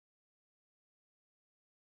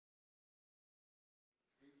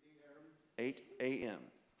8 a.m.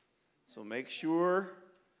 So make sure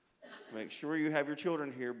you have your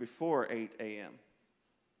children here before 8 a.m.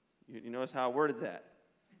 You notice how I worded that?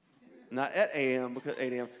 Not at 8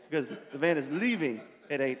 a.m. because the van is leaving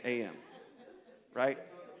at 8 a.m. Right?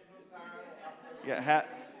 Yeah,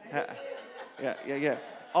 yeah.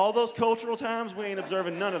 All those cultural times, we ain't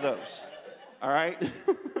observing none of those. All right?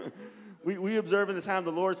 we observing the time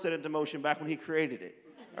the Lord set into motion back when he created it.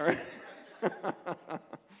 All right?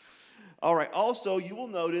 All right. Also, you will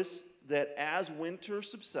notice that as winter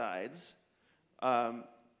subsides,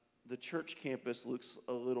 the church campus looks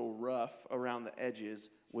a little rough around the edges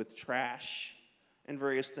with trash and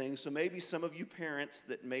various things. So maybe some of you parents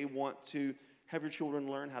that may want to have your children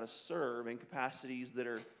learn how to serve in capacities that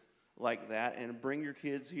are like that, and bring your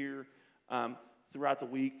kids here throughout the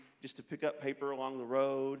week just to pick up paper along the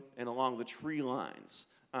road and along the tree lines.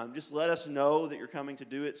 Just let us know that you're coming to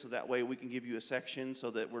do it, so that way we can give you a section so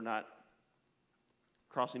that we're not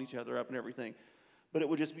crossing each other up and everything. But it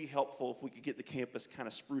would just be helpful if we could get the campus kind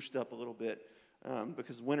of spruced up a little bit,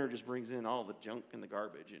 because winter just brings in all the junk and the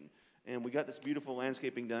garbage. And we got this beautiful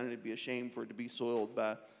landscaping done, and it'd be a shame for it to be soiled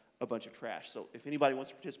by a bunch of trash. So if anybody wants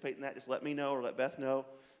to participate in that, just let me know or let Beth know,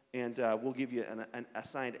 and we'll give you an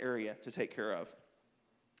assigned area to take care of.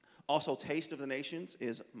 Also, Taste of the Nations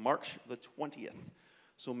is March the 20th.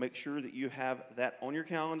 So make sure that you have that on your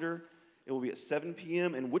calendar. It will be at 7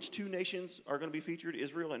 p.m. And which two nations are going to be featured?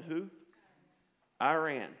 Israel and who?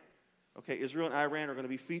 Iran. Okay, Israel and Iran are going to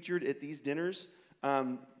be featured at these dinners.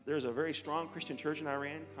 There's a very strong Christian church in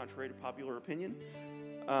Iran, contrary to popular opinion.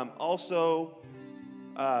 Also,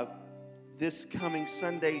 this coming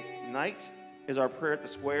Sunday night is our prayer at the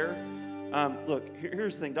square. Look,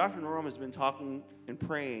 here's the thing. Dr. Noram has been talking and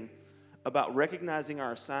praying about recognizing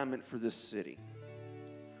our assignment for this city.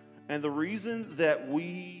 And the reason that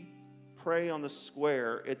we pray on the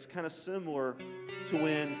square, it's kind of similar to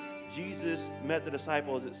when Jesus met the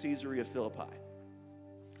disciples at Caesarea Philippi.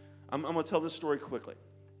 I'm going to tell this story quickly.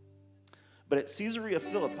 But at Caesarea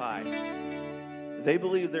Philippi, they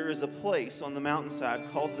believe there is a place on the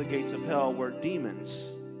mountainside called the Gates of Hell where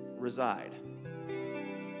demons reside,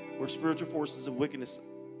 where spiritual forces of wickedness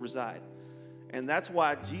reside. And that's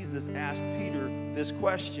why Jesus asked Peter this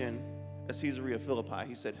question at Caesarea Philippi.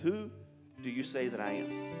 He said, "Who do you say that I am?"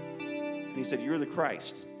 And he said, "You're the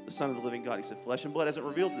Christ, the Son of the living God." He said, "Flesh and blood hasn't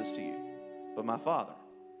revealed this to you, but my Father."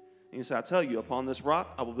 And he said, "I tell you, upon this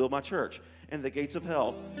rock I will build my church, and the gates of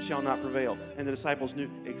hell shall not prevail." And the disciples knew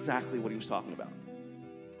exactly what he was talking about.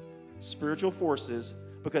 Spiritual forces,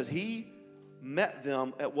 because he met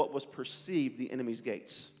them at what was perceived the enemy's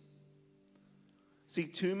gates. See,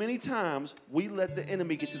 too many times we let the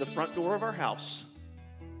enemy get to the front door of our house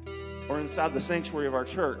or inside the sanctuary of our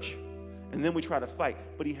church, and then we try to fight,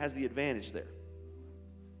 but he has the advantage there.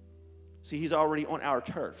 See, he's already on our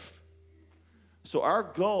turf. So our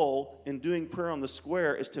goal in doing prayer on the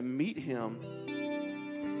square is to meet him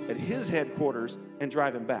at his headquarters and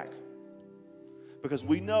drive him back. Because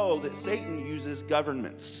we know that Satan uses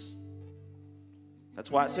governments.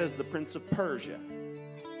 That's why it says the prince of Persia.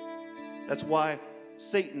 That's why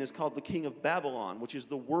Satan is called the king of Babylon, which is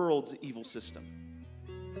the world's evil system.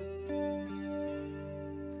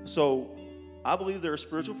 So I believe there are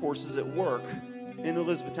spiritual forces at work in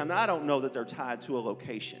Elizabethtown. Now, I don't know that they're tied to a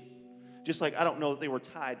location. Just like I don't know that they were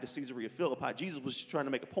tied to Caesarea Philippi. Jesus was just trying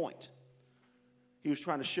to make a point. He was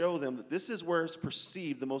trying to show them that this is where it's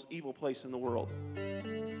perceived the most evil place in the world.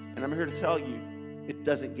 And I'm here to tell you, it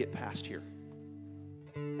doesn't get past here.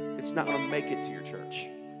 It's not going to make it to your church.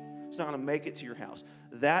 It's not going to make it to your house.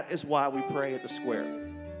 That is why we pray at the square.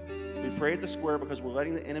 We pray at the square because we're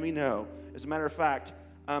letting the enemy know. As a matter of fact,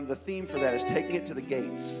 the theme for that is taking it to the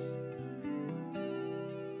gates.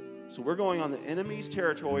 So we're going on the enemy's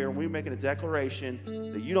territory, and we're making a declaration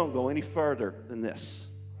that you don't go any further than this.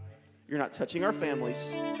 You're not touching our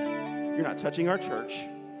families. You're not touching our church.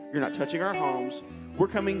 You're not touching our homes. We're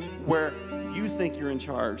coming where you think you're in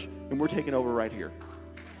charge, and we're taking over right here.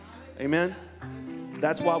 Amen?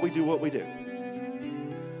 That's why we do what we do.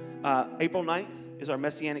 April 9th is our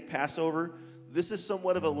Messianic Passover. This is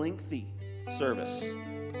somewhat of a lengthy service,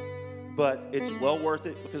 but it's well worth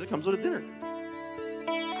it because it comes with a dinner.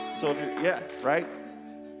 So if you're, right?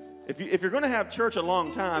 If you're going to have church a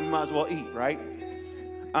long time, you might as well eat, right?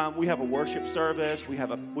 We have a worship service. We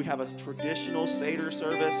have a traditional Seder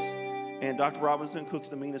service, and Dr. Robinson cooks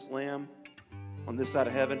the meanest lamb on this side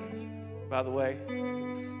of heaven, by the way.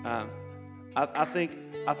 I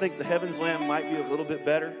think the heaven's lamb might be a little bit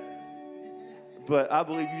better, but I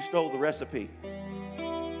believe you stole the recipe.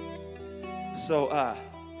 So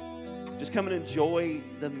just come and enjoy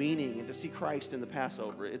the meaning and to see Christ in the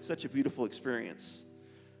Passover. It's such a beautiful experience.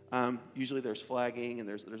 Usually there's flagging and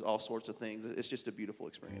there's all sorts of things. It's just a beautiful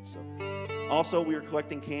experience. So, also, we are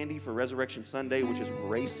collecting candy for Resurrection Sunday, which is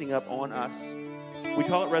racing up on us. We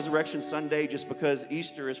call it Resurrection Sunday just because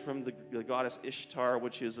Easter is from the goddess Ishtar,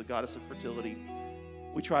 which is the goddess of fertility.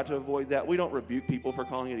 We try to avoid that. We don't rebuke people for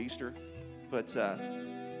calling it Easter, but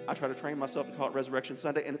I try to train myself to call it Resurrection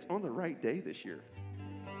Sunday, and it's on the right day this year.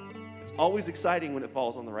 It's always exciting when it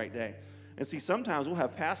falls on the right day. And see, sometimes we'll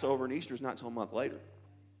have Passover and Easter's not until a month later.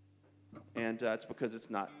 And it's because it's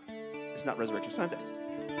not Resurrection Sunday.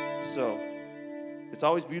 So it's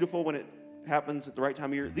always beautiful when it happens at the right time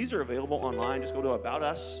of year. These are available online. Just go to About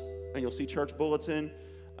Us, and you'll see church bulletin.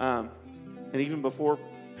 And even before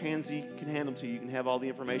Pansy can hand them to you, you can have all the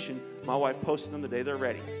information. My wife posted them the day they're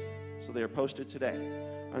ready. So they are posted today.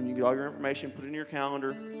 You can get all your information, put it in your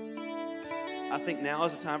calendar. I think now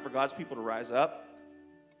is the time for God's people to rise up,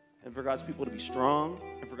 and for God's people to be strong,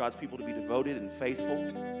 and for God's people to be devoted and faithful.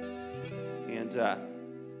 And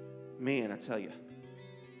man, I tell you,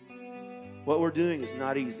 what we're doing is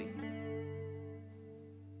not easy.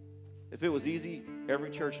 If it was easy,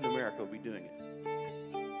 every church in America would be doing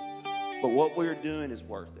it. But what we're doing is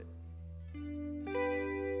worth it.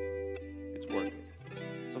 It's worth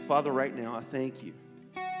it. So, Father, right now, I thank you.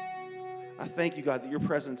 I thank you, God, that your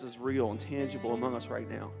presence is real and tangible among us right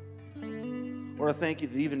now. Lord, I thank you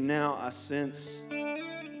that even now I sense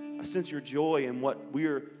your joy in what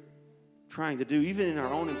we're trying to do, even in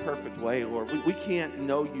our own imperfect way, Lord. We can't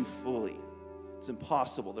know you fully. It's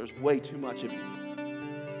impossible. There's way too much of you.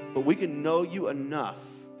 But we can know you enough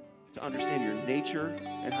to understand your nature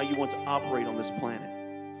and how you want to operate on this planet.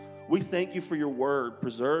 We thank you for your word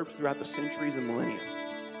preserved throughout the centuries and millennia.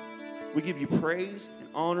 We give you praise and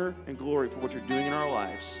honor and glory for what you're doing in our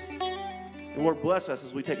lives. And Lord, bless us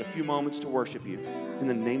as we take a few moments to worship you. In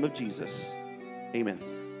the name of Jesus, amen.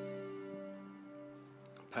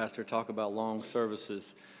 Pastor, talk about long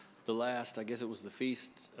services. The last, I guess it was the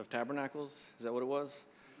Feast of Tabernacles. Is that what it was?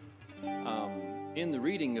 In the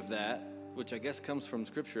reading of that, which I guess comes from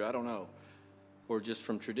Scripture, I don't know, or just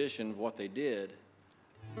from tradition of what they did,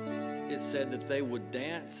 it said that they would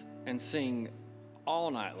dance and sing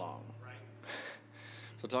all night long.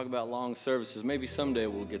 So talk about long services. Maybe someday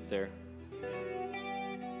we'll get there.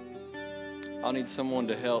 I'll need someone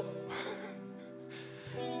to help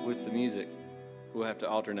with the music. We'll have to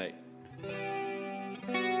alternate.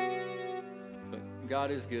 But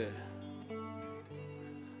God is good.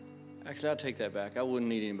 Actually, I'll take that back. I wouldn't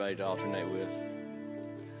need anybody to alternate with.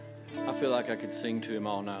 I feel like I could sing to him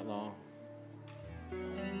all night long.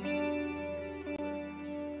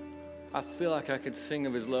 I feel like I could sing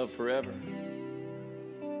of his love forever.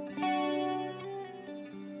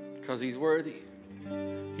 Because he's worthy.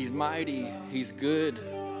 He's mighty. He's good.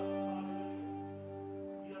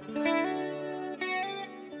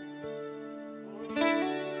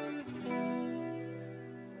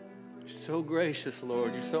 You're so gracious,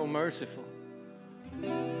 Lord. You're so merciful.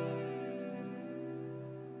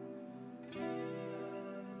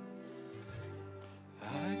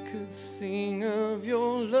 I could sing of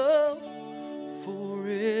your love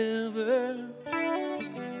forever.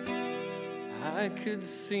 I could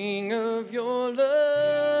sing of your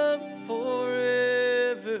love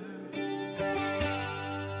forever.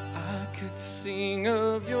 I could sing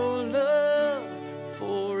of your love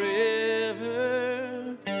forever.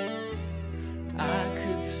 I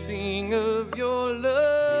could sing of your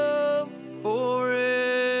love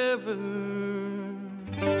forever.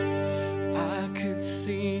 I could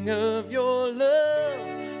sing of your love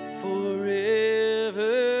forever.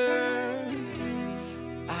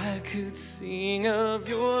 I could sing of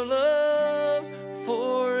your love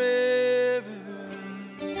forever.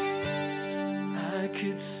 I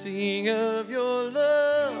could sing of your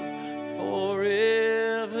love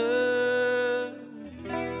forever.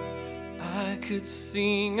 I could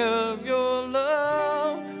sing of your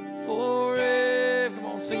love forever. Come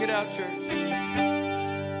on, sing it out, church.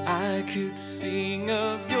 I could sing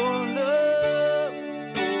of your love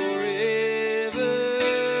forever.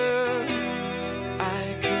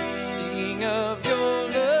 I could sing of your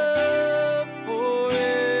love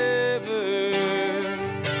forever.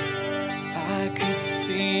 I could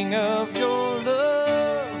sing of your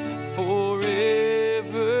love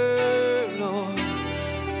forever, Lord.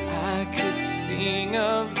 I could sing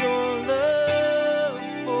of your love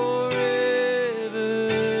forever.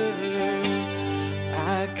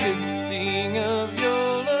 I could sing of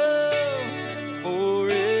your love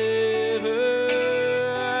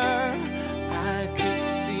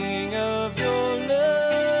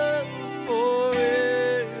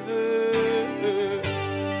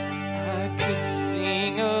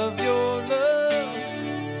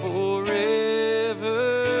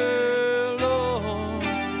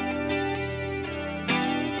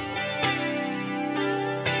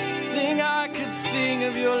sing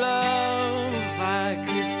of your love, I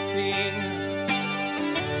could sing.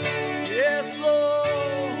 Yes,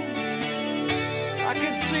 Lord, I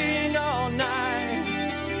could sing all night.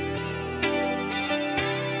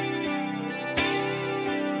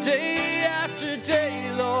 Day after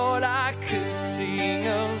day, Lord, I could sing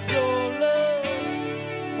of your love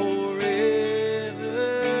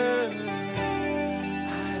forever.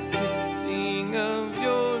 I could sing of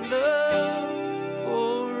your love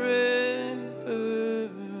forever.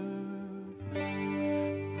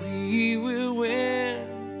 We will win.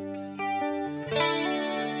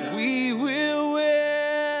 We will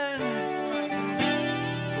win.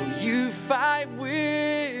 For you fight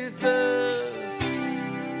with us.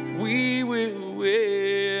 We will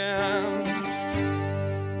win.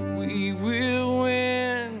 We will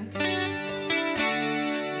win.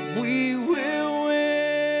 We will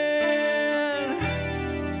win.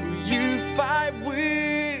 For you fight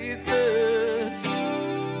with us.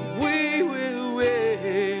 We will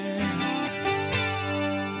win.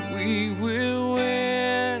 We will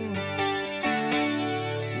win.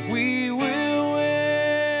 We will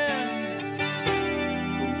win.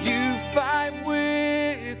 For you fight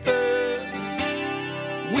with us.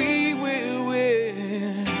 We will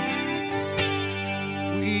win.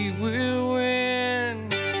 We will win.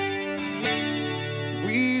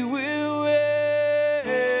 We will win.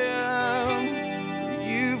 For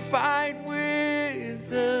you fight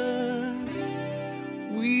with us.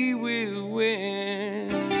 We will win.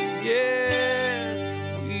 Yes,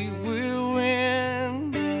 we will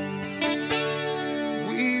win.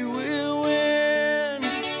 We will win.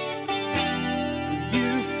 For you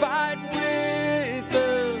fight with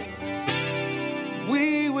us.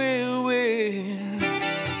 We will win.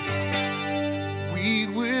 We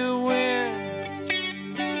will win.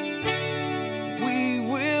 We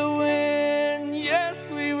will win.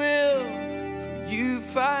 Yes, we will. For you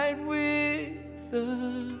fight with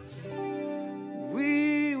us.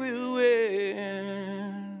 We will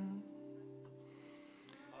win.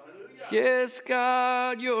 Yes,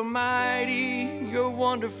 God, you're mighty, you're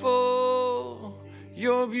wonderful,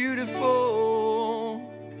 you're beautiful.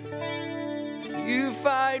 You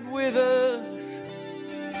fight with us.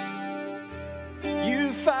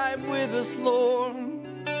 You fight with us, Lord.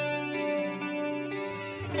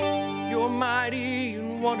 You're mighty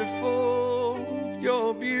and wonderful,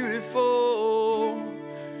 you're beautiful,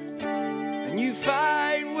 and you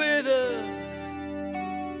fight with us.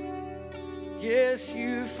 Yes,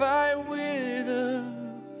 you fight with us.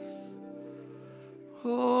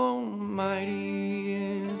 Oh, mighty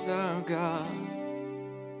is our God.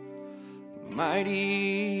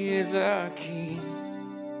 Mighty is our King.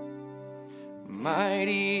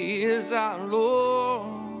 Mighty is our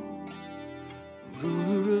Lord,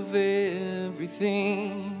 ruler of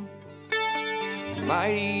everything.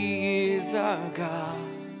 Mighty is our God.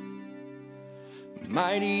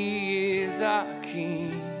 Mighty is our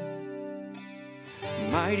King.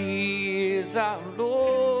 Mighty is our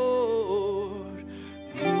Lord,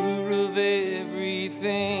 ruler of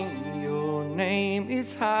everything. Your name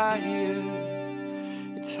is higher.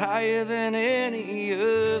 It's higher than any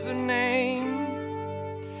other name.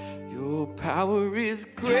 Your power is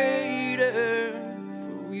greater,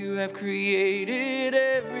 for you have created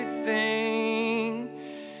everything.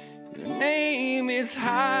 Your name is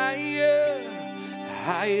higher,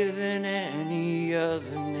 higher than any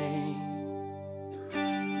other name.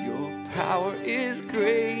 Your power is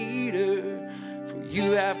greater, for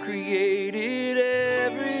you have created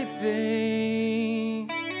everything.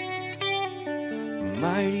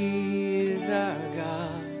 Mighty is our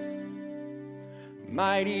God.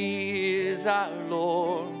 Mighty is our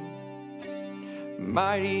Lord.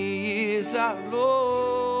 Mighty is our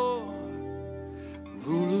Lord,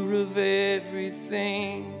 ruler of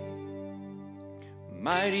everything.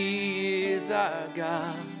 Mighty is our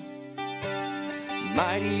God.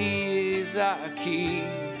 Mighty is our King.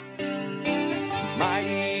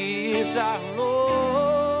 Mighty is our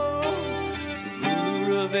Lord,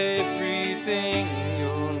 ruler of everything.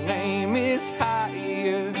 Your name is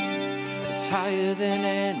higher. It's higher than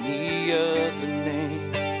any other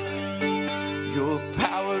name. Your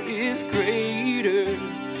power is greater,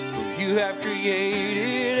 for you have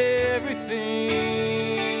created everything.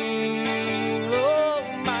 Oh,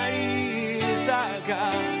 mighty is our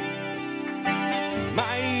God.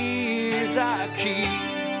 Mighty is our King.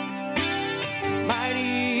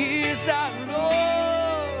 Mighty is our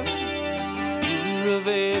Lord, ruler of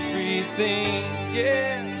everything.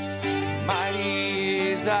 Yes,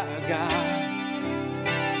 mighty is our God.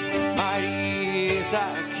 Mighty is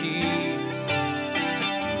our King.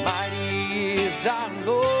 Mighty is our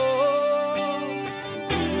Lord,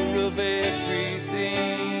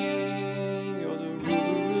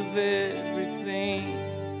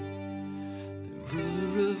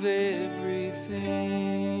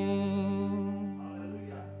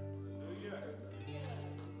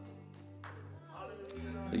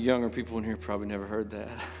 The younger people in here probably never heard that.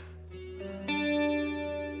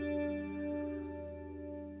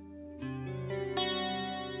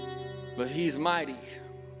 But he's mighty.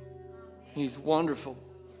 He's wonderful.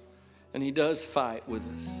 And he does fight with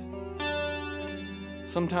us.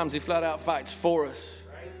 Sometimes he flat out fights for us.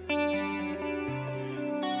 When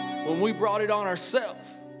we brought it on ourselves.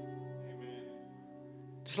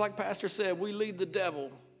 Just like Pastor said, we lead the devil.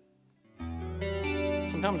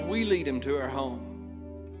 Sometimes we lead him to our home.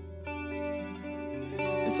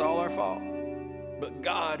 It's all our fault. But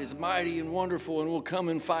God is mighty and wonderful and will come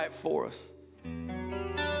and fight for us.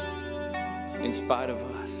 In spite of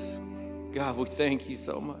us. God, we thank you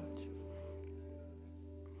so much.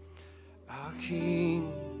 Our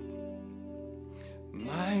King,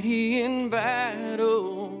 mighty in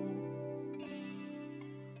battle,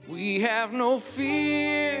 we have no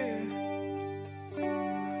fear,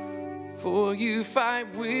 for you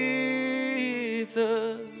fight with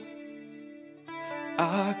us.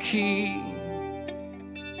 Our King,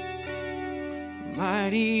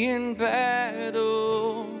 mighty in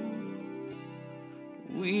battle,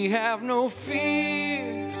 we have no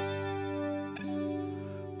fear,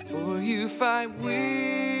 for you fight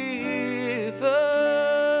with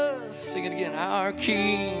us. Sing it again. Our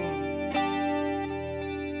King,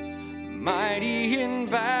 mighty in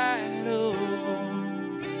battle,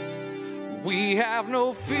 we have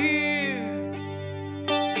no fear,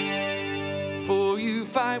 for you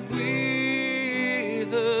fight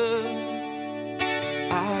with us.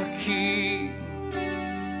 Our King,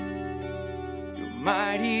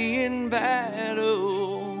 mighty in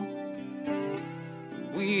battle,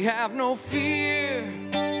 we have no fear,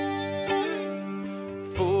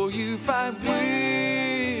 for you fight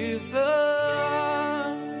with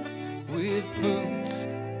us. With boots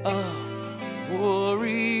of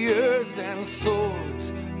warriors and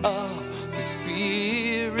swords of the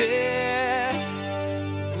Spirit,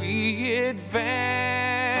 we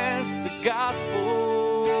advance the gospel.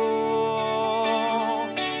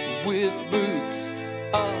 With boots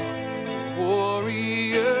of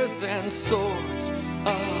warriors and swords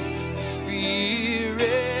of the Spirit,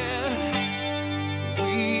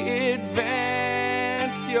 we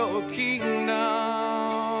advance your kingdom.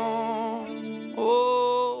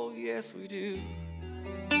 Oh, yes we do.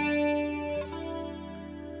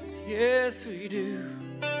 Yes we do.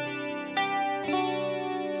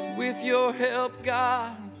 It's with your help,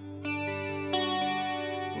 God,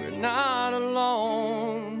 we're not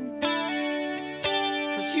alone.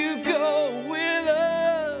 You go with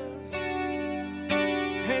us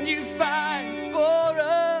and you fight for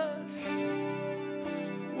us.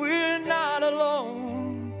 We're not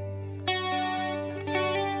alone.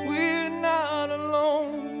 We're not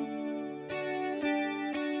alone.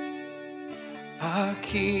 Our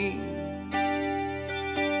King,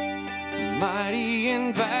 mighty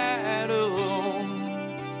in battle,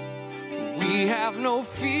 we have no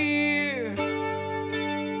fear,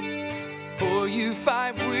 for you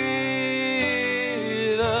fight with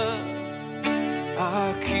us.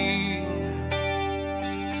 Our King,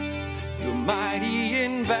 you're mighty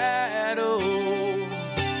in battle,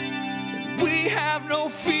 and we have no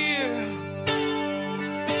fear,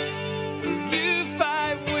 for you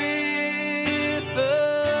fight with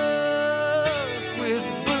us. With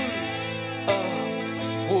boots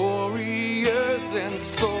of warriors and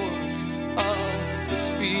swords of the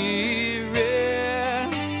Spirit,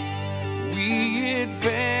 we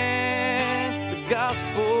advance the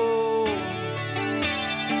gospel.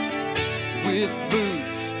 With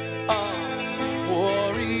boots of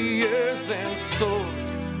warriors and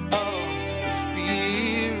swords of the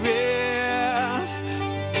Spirit,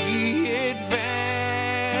 we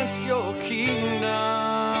advance your kingdom.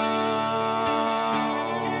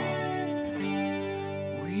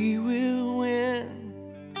 We will win.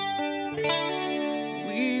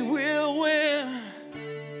 We will win.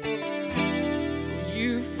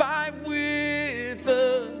 You fight with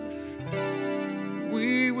us,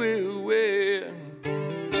 we will win.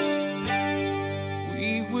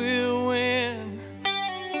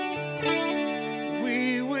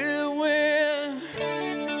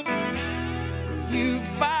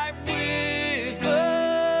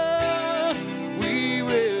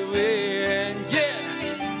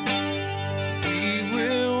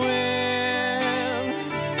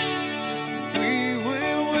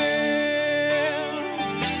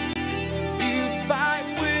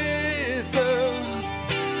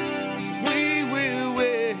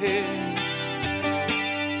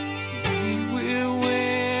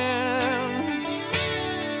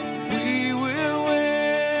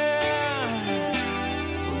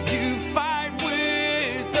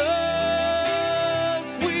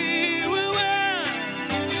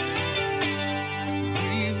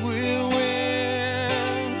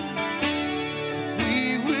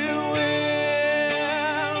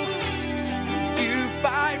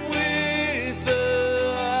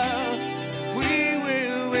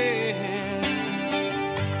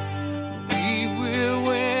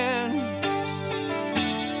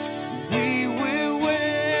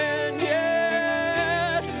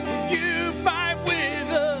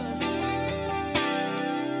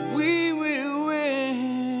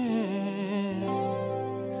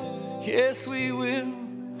 Yes, we will.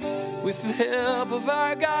 With the help of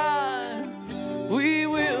our God, we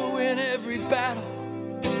will win every battle.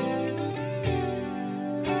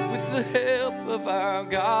 With the help of our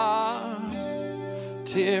God,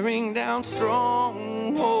 tearing down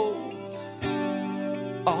strongholds.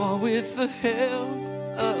 All with the help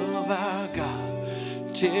of our God,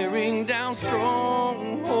 tearing down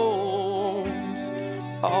strongholds.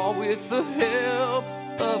 All with the help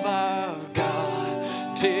of our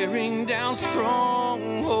God, tearing down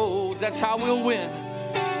strongholds. That's how we'll win.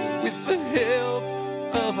 With the help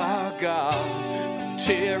of our God,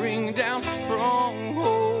 tearing down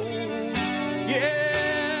strongholds.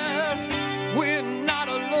 Yes, we're not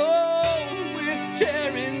alone. We're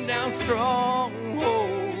tearing down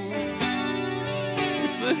strongholds.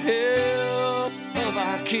 With the help of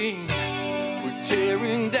our King, we're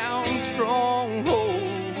tearing down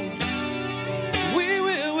strongholds. We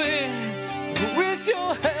will win with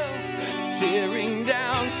your help, tearing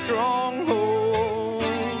down strongholds.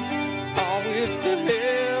 All with the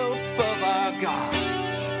help of our God,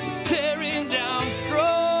 we're tearing down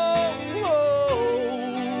strongholds.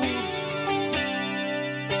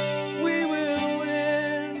 We will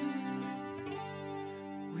win.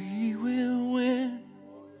 We will win.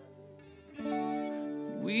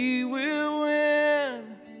 We will win.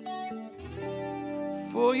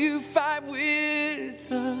 For you fight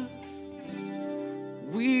with us.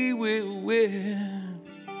 We will win.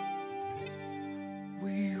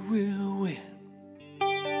 We will win.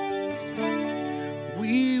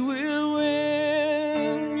 We will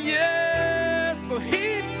win. Yes, for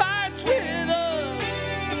he fights with us.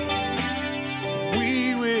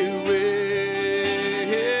 We will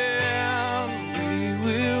win. We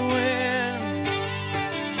will win.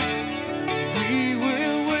 We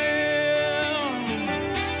will win.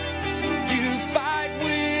 For you fight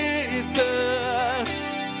with us.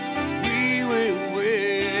 We will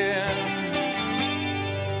win.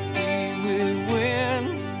 We will win.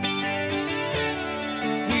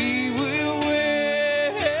 We will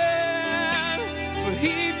win. For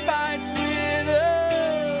he fights with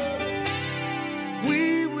us. We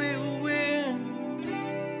will win.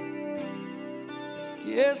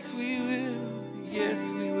 Yes, we will. Yes,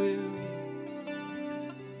 we will.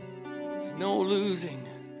 There's no losing.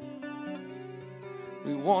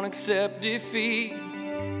 We won't accept defeat,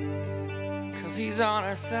 'cause he's on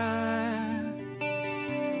our side.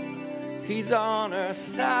 He's on our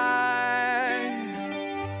side,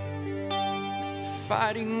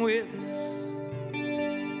 fighting with us,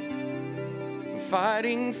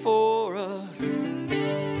 fighting for us.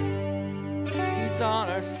 He's on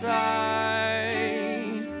our side.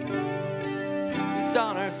 He's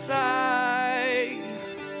on our side,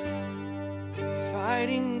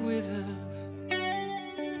 fighting with us.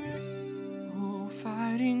 Oh,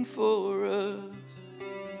 fighting for us.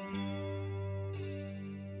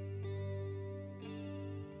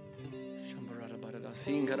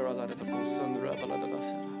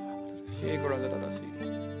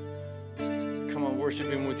 Come on, worship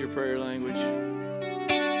him with your prayer language.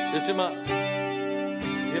 Lift him up.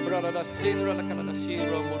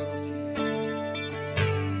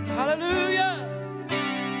 Hallelujah.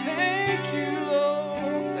 Thank you,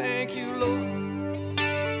 Lord. Thank you, Lord.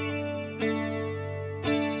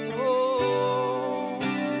 Oh,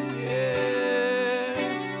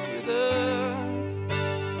 yes, with us.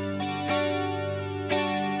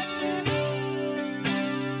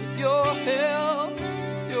 With your help,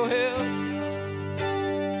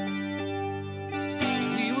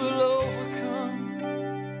 we will overcome.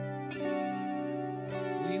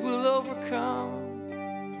 We will overcome.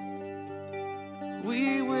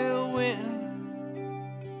 We will win.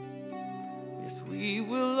 Yes, we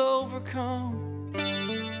will overcome.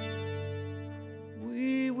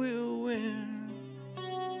 We will win.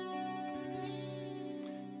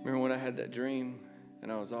 Remember when I had that dream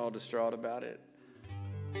and I was all distraught about it?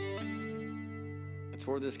 That's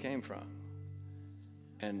where this came from.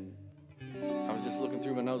 And I was just looking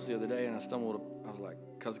through my notes the other day and I stumbled. I was like,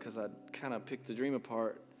 because I kind of picked the dream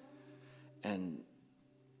apart, and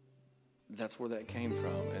that's where that came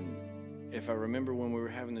from. And if I remember when we were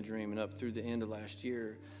having the dream and up through the end of last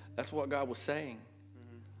year, that's what God was saying.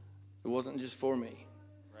 Mm-hmm. It wasn't just for me.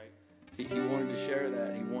 Right. He wanted to share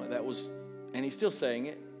that. That was, and he's still saying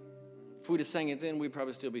it. If we'd have sang it then, we'd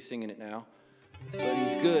probably still be singing it now. But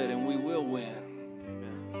he's good, and we will win.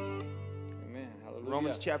 Amen. Amen. Hallelujah.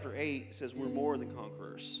 Romans chapter 8 says we're more than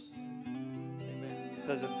conquerors. Amen. It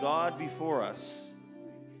says if God be for us,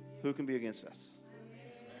 who can be against us?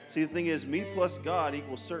 See, the thing is, me plus God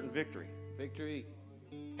equals certain victory. Victory.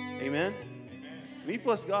 Amen? Me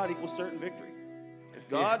plus God equals certain victory. If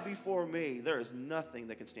God before me, there is nothing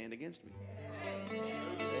that can stand against me.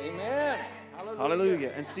 Amen. Hallelujah.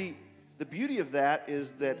 Hallelujah. And see, the beauty of that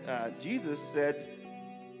is that Jesus said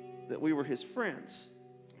that we were his friends.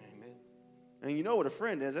 Amen. And you know what a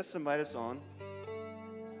friend is? That's somebody that's on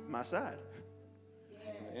my side.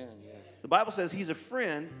 Amen. Yes. The Bible says he's a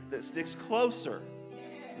friend that sticks closer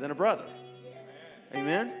than a brother.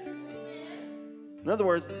 Amen? In other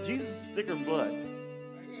words, Jesus is thicker than blood.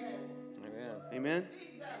 Amen. Amen?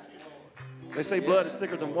 They say blood is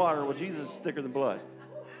thicker than water. Well, Jesus is thicker than blood.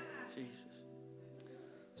 Jesus.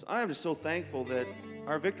 So I am just so thankful that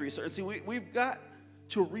our victory is certain. See, we've got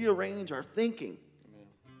to rearrange our thinking. Amen.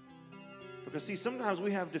 Because, see, sometimes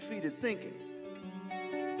we have defeated thinking.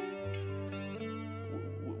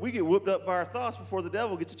 We get whooped up by our thoughts before the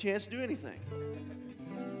devil gets a chance to do anything.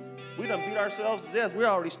 We done beat ourselves to death. We're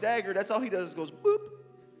already staggered. That's all he does is goes, boop.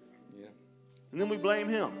 Yeah. And then we blame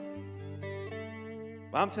him.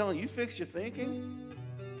 But I'm telling you, fix your thinking,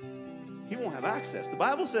 he won't have access. The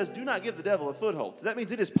Bible says, do not give the devil a foothold. So that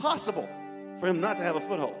means it is possible for him not to have a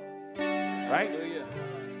foothold. Right? Hallelujah.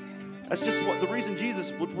 That's just the reason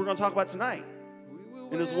Jesus, which we're going to talk about tonight,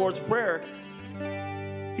 in his Lord's Prayer,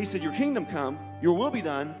 he said, your kingdom come, your will be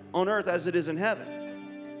done on earth as it is in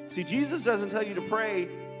heaven. See, Jesus doesn't tell you to pray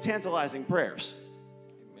tantalizing prayers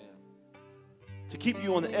Amen. to keep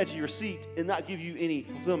you on the edge of your seat and not give you any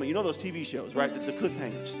fulfillment. You know those TV shows, right? The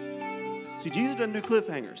cliffhangers. See, Jesus doesn't do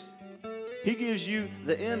cliffhangers. He gives you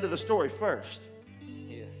the end of the story first.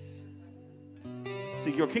 Yes.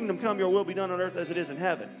 See, your kingdom come, your will be done on earth as it is in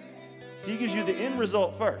heaven. So he gives you the end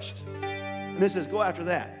result first. And it says, go after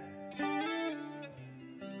that.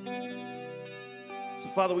 So,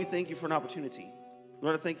 Father, we thank you for an opportunity.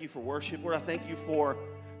 Lord, I thank you for worship. Lord, I thank you for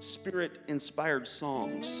Spirit-inspired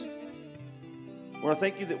songs. Lord, I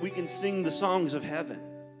thank you that we can sing the songs of heaven.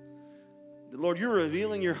 Lord, you're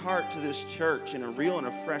revealing your heart to this church in a real and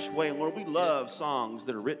a fresh way. And Lord, we love songs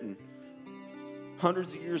that are written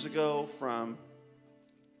hundreds of years ago from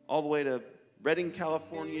all the way to Redding,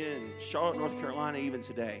 California, and Charlotte, North Carolina, even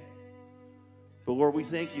today. But Lord, we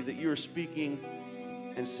thank you that you are speaking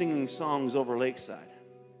and singing songs over Lakeside,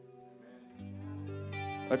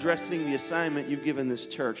 addressing the assignment you've given this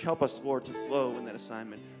church. Help us, Lord, to flow in that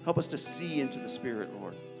assignment. Help us to see into the Spirit,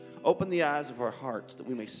 Lord. Open the eyes of our hearts that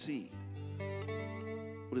we may see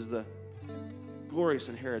what is the glorious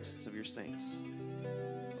inheritance of your saints,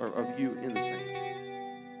 or of you in the saints.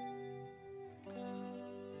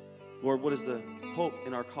 Lord, what is the hope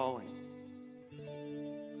in our calling?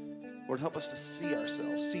 Lord, help us to see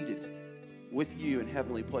ourselves seated with you in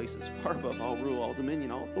heavenly places, far above all rule, all dominion,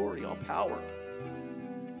 all authority, all power.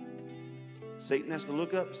 Satan has to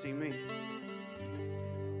look up and see me.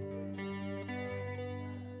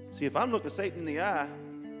 See, if I'm looking Satan in the eye,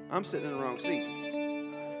 I'm sitting in the wrong seat.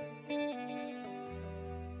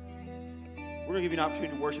 We're going to give you an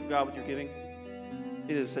opportunity to worship God with your giving.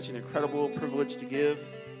 It is such an incredible privilege to give.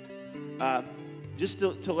 Just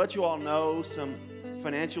to let you all know some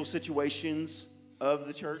financial situations of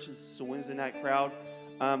the church. It's a Wednesday night crowd.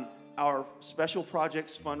 Our special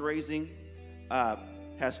projects fundraising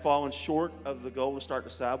has fallen short of the goal to start the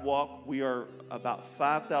sidewalk. We are about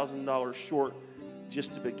 $5,000 short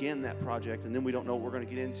just to begin that project, and then we don't know what we're going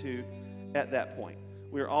to get into at that point.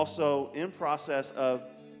 We are also in process of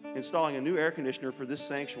installing a new air conditioner for this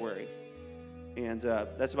sanctuary, and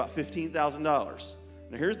that's about $15,000.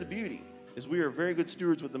 Now here's the beauty, is we are very good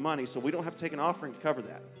stewards with the money, so we don't have to take an offering to cover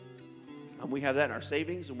that. We have that in our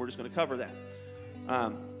savings, and we're just going to cover that.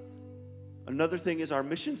 Another thing is our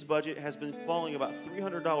missions budget has been falling about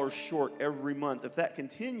 $300 short every month. If that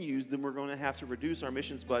continues, then we're going to have to reduce our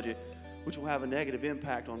missions budget, which will have a negative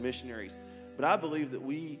impact on missionaries. But I believe that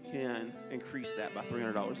we can increase that by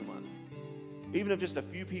 $300 a month. Even if just a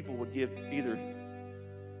few people would give either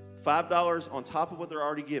 $5 on top of what they're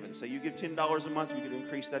already given. Say you give $10 a month, we could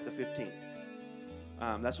increase that to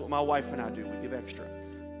 $15. That's what my wife and I do. We give extra.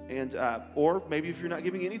 And or maybe if you're not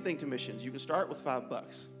giving anything to missions, you can start with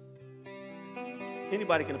 $5.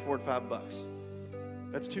 Anybody can afford $5.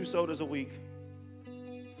 That's 2 sodas a week,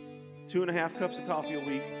 2.5 cups of coffee a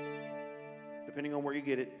week, depending on where you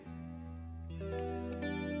get it.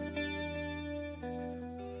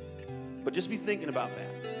 But just be thinking about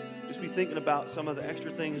that. Just be thinking about some of the extra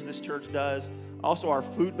things this church does. Also, our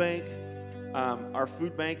food bank. Our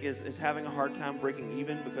food bank is having a hard time breaking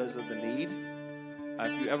even because of the need.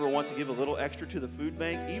 If you ever want to give a little extra to the food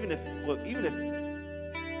bank, even if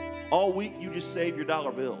all week you just save your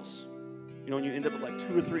dollar bills, and you end up with like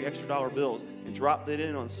 2 or 3 extra dollar bills and drop that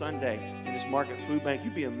in on Sunday and just mark at food bank,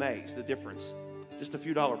 you'd be amazed the difference just a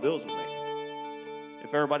few dollar bills would make.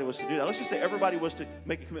 if everybody was to do that, let's just say everybody was to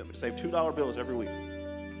make a commitment to save $2 bills every week.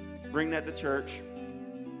 Bring that to church,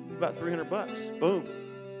 about $300,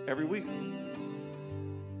 boom, every week.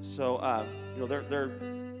 So, their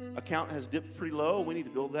account has dipped pretty low. We need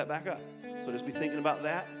to build that back up. So just be thinking about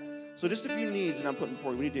that. So just a few needs that I'm putting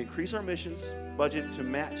before you. We need to increase our missions budget to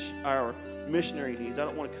match our missionary needs. I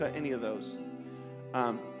don't want to cut any of those.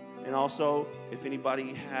 And also, if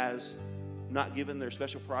anybody has not given their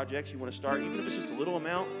special projects you want to start, even if it's just a little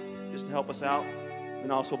amount, just to help us out, then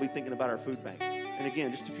also be thinking about our food bank. And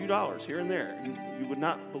again, just a few dollars here and there. You would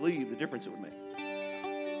not believe the difference it would make.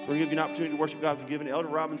 So we're going to give you an opportunity to worship God through giving. Elder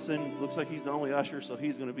Robinson looks like he's the only usher, so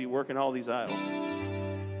he's going to be working all these aisles.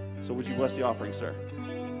 So would you bless the offering, sir?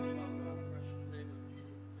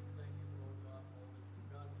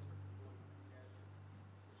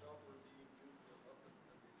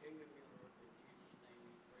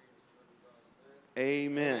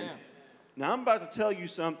 Amen. Now, I'm about to tell you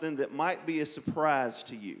something that might be a surprise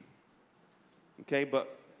to you. Okay,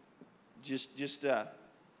 but just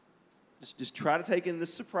try to take in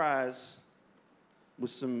this surprise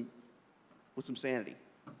with some sanity.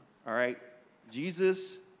 All right?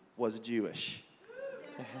 Jesus was Jewish.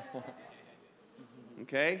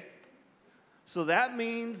 Okay? So that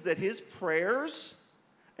means that his prayers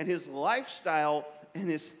and his lifestyle and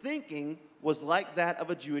his thinking was like that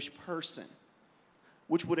of a Jewish person,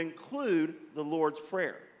 which would include the Lord's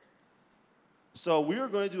Prayer. So we are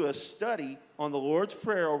going to do a study on the Lord's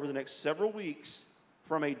Prayer over the next several weeks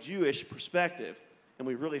from a Jewish perspective, and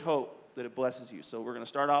we really hope that it blesses you. So we're going to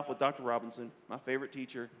start off with Dr. Robinson, my favorite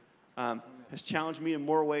teacher, has challenged me in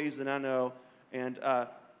more ways than I know, and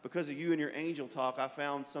because of you and your angel talk, I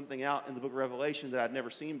found something out in the book of Revelation that I'd never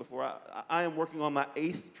seen before. I am working on my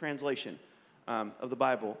 8th translation of the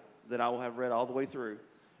Bible that I will have read all the way through.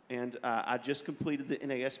 And I just completed the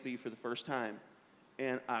NASB for the first time.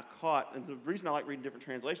 And and the reason I like reading different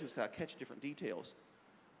translations is because I catch different details.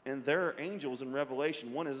 And there are angels in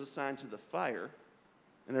Revelation. One is assigned to the fire,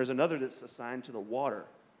 and there's another that's assigned to the water.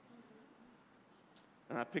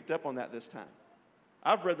 And I picked up on that this time.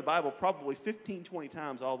 I've read the Bible probably 15, 20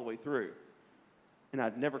 times all the way through, and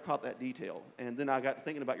I'd never caught that detail. And then I got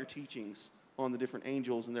thinking about your teachings on the different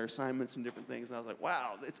angels and their assignments and different things, and I was like,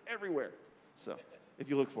 wow, it's everywhere. So if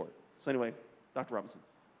you look for it. So anyway, Dr. Robinson.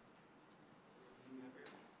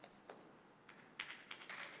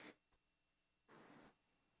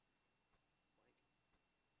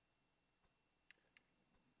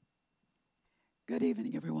 Good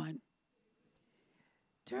evening, everyone.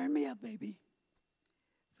 Turn me up, baby,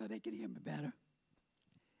 so they can hear me better.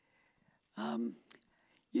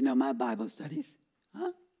 My Bible studies,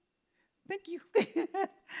 Thank you.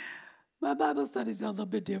 My Bible studies are a little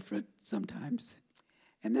bit different sometimes.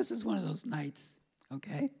 And this is one of those nights,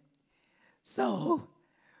 okay? So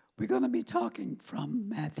we're going to be talking from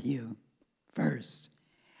Matthew first.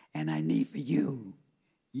 And I need for you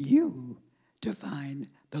to find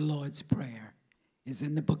the Lord's Prayer. It's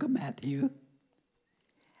in the book of Matthew.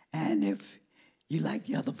 And if you like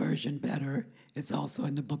the other version better, it's also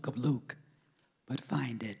in the book of Luke. But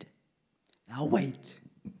find it. I'll wait.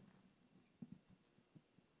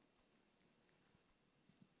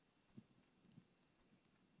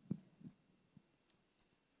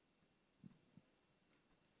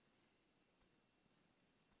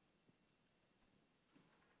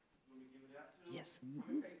 Yes. Mm-hmm.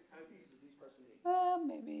 How many pieces does each person need?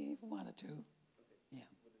 Maybe one or two. Okay. Yeah.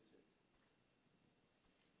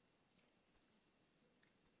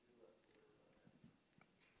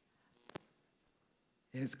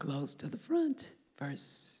 It's close to the front.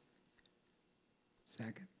 First,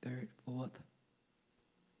 second, third, fourth,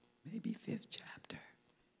 maybe 5th chapter,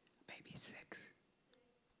 maybe 6th.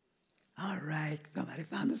 All right, somebody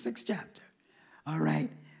found the 6th chapter. All right,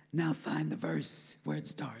 now find the verse where it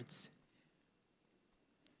starts.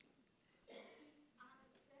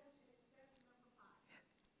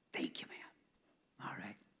 Thank you, ma'am. All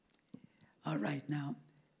right. All right, now,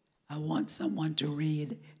 I want someone to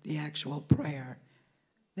read the actual prayer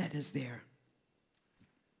that is there.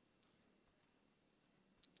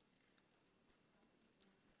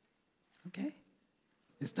 Okay?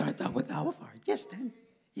 It starts out with our Father. Yes, then.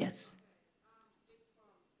 Yes.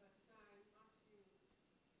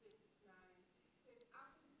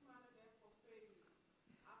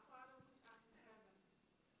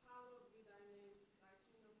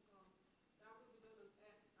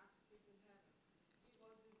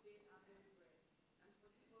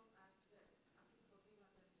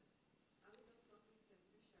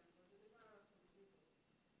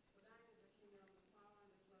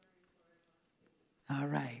 All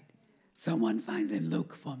right. Someone find it in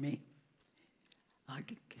Luke for me. I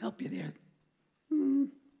can help you there.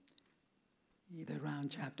 Either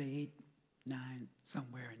around chapter 8, 9,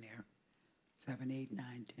 somewhere in there. 7, 8,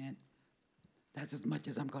 9, 10. That's as much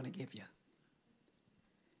as I'm going to give you.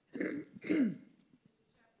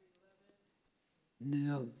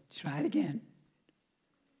 No, try it again.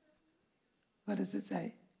 What does it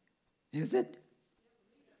say? Is it?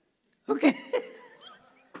 Okay.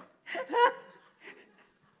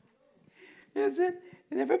 Is it?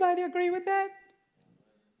 Does everybody agree with that?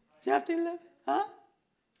 Chapter 11? Huh?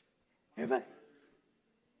 Everybody?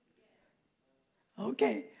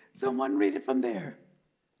 Okay. Someone read it from there.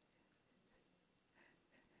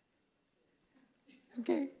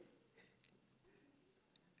 Okay.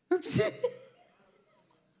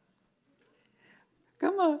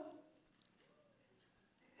 Come on.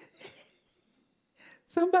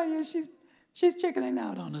 Somebody, she's checking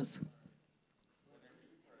out on us.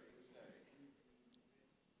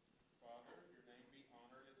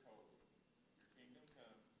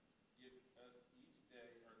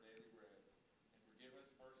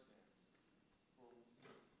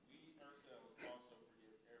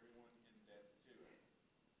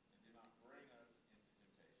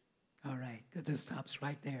 All right, because it stops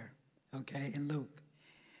right there, okay, in Luke.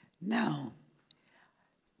 Now,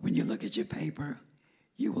 when you look at your paper,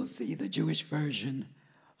 you will see the Jewish version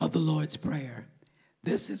of the Lord's Prayer.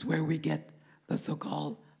 This is where we get the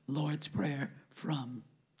so-called Lord's Prayer from.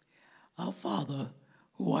 Our Father,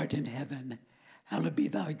 who art in heaven, hallowed be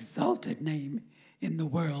thy exalted name in the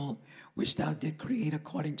world, which thou did create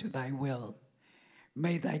according to thy will.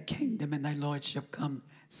 May thy kingdom and thy lordship come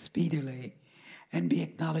speedily, and be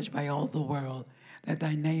acknowledged by all the world, that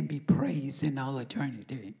thy name be praised in all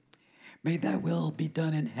eternity. May thy will be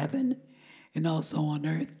done in heaven, and also on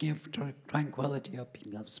earth. Give tranquility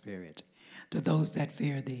of spirit to those that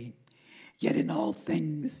fear thee. Yet in all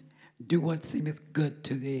things do what seemeth good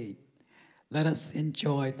to thee. Let us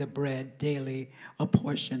enjoy the bread daily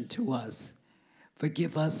apportioned to us.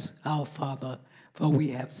 Forgive us, our Father, for we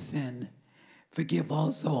have sinned. Forgive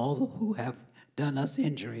also all who have done us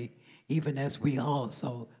injury, even as we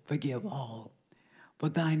also forgive all. For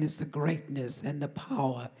thine is the greatness and the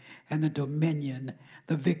power and the dominion,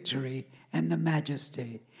 the victory and the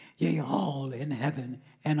majesty, yea, all in heaven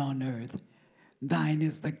and on earth. Thine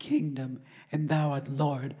is the kingdom, and thou art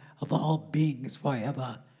Lord of all beings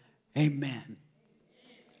forever. Amen.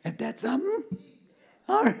 Is that something?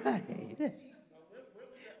 All right.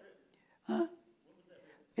 Huh?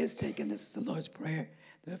 It's taken, this is the Lord's Prayer,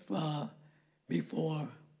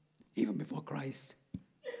 even before Christ.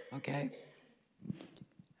 Okay?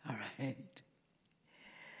 All right.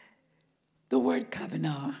 The word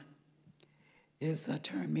kavanah is a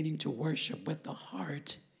term meaning to worship with the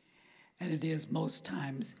heart, and it is most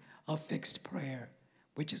times a fixed prayer,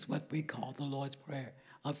 which is what we call the Lord's Prayer,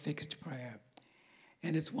 a fixed prayer.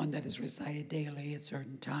 And it's one that is recited daily at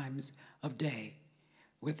certain times of day.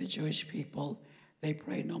 With the Jewish people, they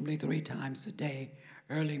pray normally 3 times a day,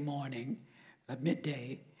 early morning,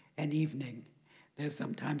 midday, and evening. There's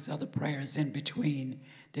sometimes other prayers in between,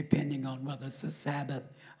 depending on whether it's a Sabbath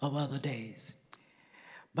or other days.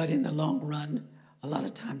 But in the long run, a lot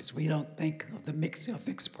of times we don't think of the mixed or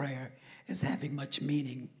fixed prayer as having much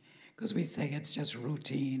meaning, because we say it's just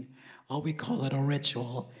routine, or we call it a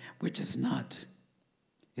ritual, which is not.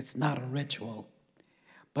 It's not a ritual,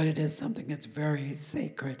 but it is something that's very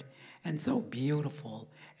sacred and so beautiful,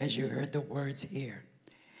 as you heard the words here.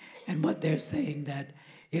 And what they're saying, that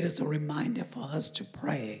it is a reminder for us to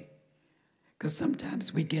pray, because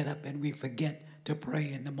sometimes we get up and we forget to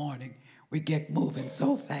pray in the morning. We get moving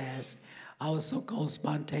so fast. Our so-called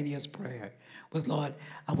spontaneous prayer was, Lord,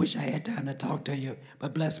 I wish I had time to talk to you,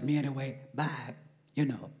 but bless me anyway. Bye. You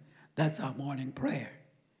know, that's our morning prayer.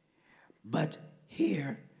 But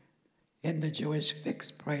here in the Jewish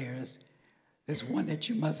fixed prayers, there's one that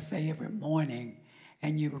you must say every morning,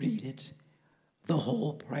 and you read it, the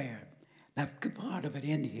whole prayer. Now, I've put part of it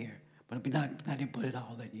in here, but I didn't put it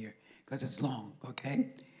all in here because it's long,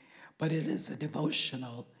 okay? But it is a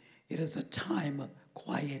devotional. It is a time of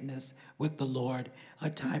quietness with the Lord, a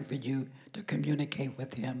time for you to communicate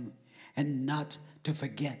with him and not to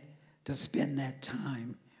forget to spend that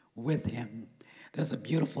time with him. There's a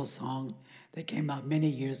beautiful song that came out many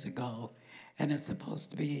years ago, and it's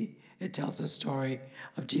supposed to be, it tells a story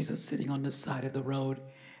of Jesus sitting on the side of the road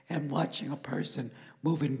and watching a person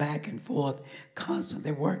moving back and forth,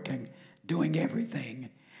 constantly working, doing everything,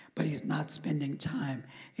 but he's not spending time.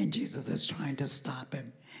 And Jesus is trying to stop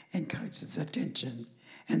him and catch his attention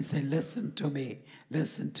and say, listen to me,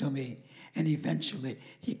 And eventually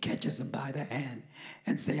he catches him by the hand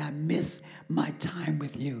and say, I miss my time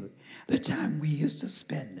with you, the time we used to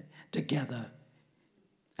spend together.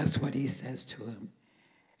 That's what he says to him.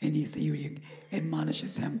 And he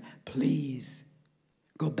admonishes him, please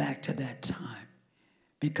go back to that time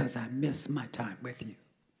because I miss my time with you.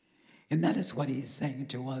 And that is what he's saying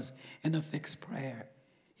to us in a fixed prayer.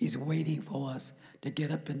 He's waiting for us to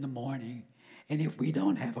get up in the morning. And if we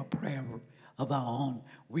don't have a prayer of our own,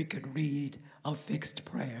 we could read a fixed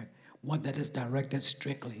prayer, one that is directed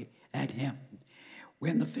strictly at him.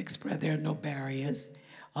 When the fixed prayer, there are no barriers.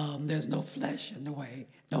 There's no flesh in the way,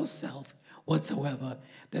 no self whatsoever.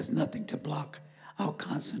 There's nothing to block our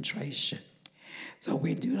concentration. So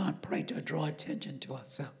we do not pray to draw attention to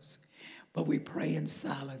ourselves, but we pray in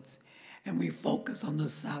silence, and we focus on the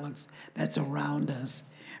silence that's around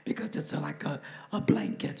us, because it's like a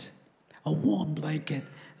blanket, a warm blanket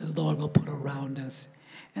the Lord will put around us.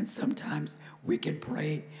 And sometimes we can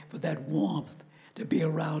pray for that warmth to be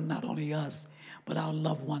around not only us, but our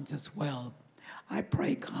loved ones as well. I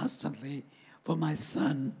pray constantly for my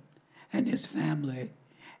son and his family,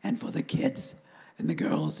 and for the kids and the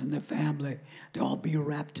girls in the family to all be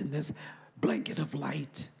wrapped in this blanket of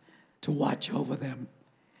light to watch over them,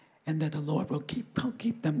 and that the Lord will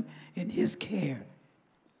keep them in his care,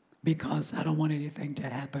 because I don't want anything to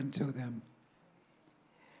happen to them.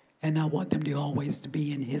 And I want them to always to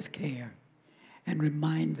be in his care and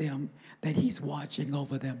remind them that he's watching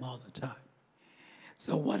over them all the time.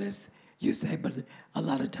 So what is, you say, but a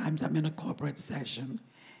lot of times I'm in a corporate session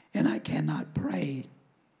and I cannot pray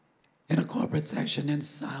in a corporate session in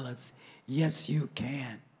silence. Yes, you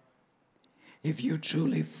can. If you're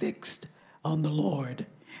truly fixed on the Lord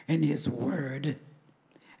and his word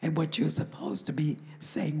and what you're supposed to be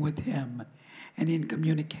saying with him and in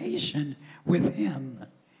communication with him,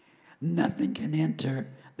 nothing can enter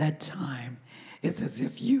that time. It's as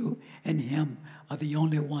if you and him are the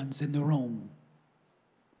only ones in the room.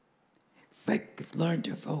 Learn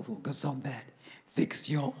to focus on that. Fix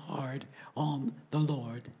your heart on the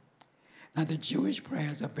Lord. Now, the Jewish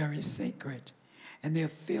prayers are very sacred, and they're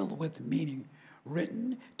filled with meaning,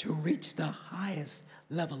 written to reach the highest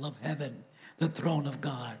level of heaven, the throne of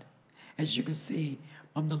God. As you can see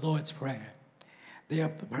from the Lord's Prayer, they are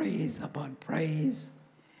praise upon praise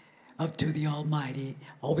up to the Almighty,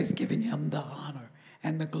 always giving him the honor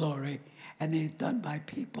and the glory, and they're done by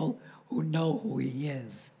people who know who he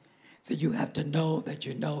is. So you have to know that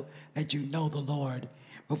you know that you know the Lord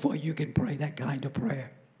before you can pray that kind of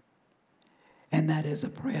prayer. And that is a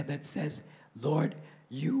prayer that says, Lord,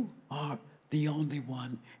 you are the only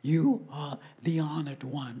one. You are the honored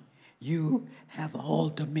one. You have all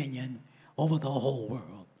dominion over the whole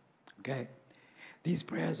world. Okay? These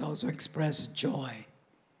prayers also express joy.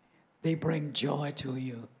 They bring joy to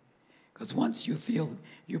you. Because once you feel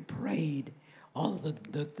you prayed, all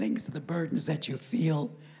of the things, the burdens that you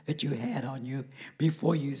feel that you had on you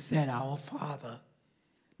before you said, Our Father,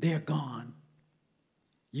 they're gone.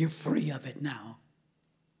 You're free of it now.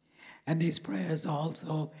 And these prayers are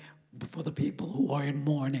also for the people who are in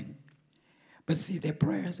mourning. But see, their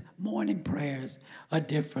prayers, mourning prayers, are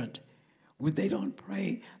different. When they don't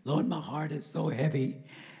pray, Lord, my heart is so heavy,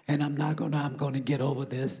 and I'm going to get over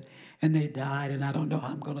this. And they died, and I don't know how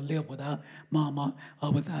I'm going to live without mama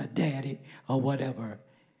or without daddy or whatever.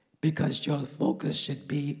 Because your focus should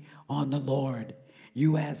be on the Lord.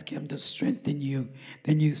 You ask him to strengthen you,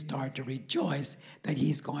 then you start to rejoice that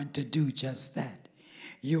he's going to do just that.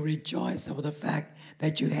 You rejoice over the fact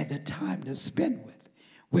that you had the time to spend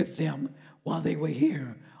with them while they were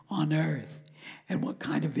here on earth, and what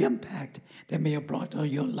kind of impact they may have brought on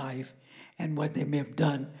your life and what they may have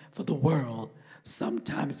done for the world.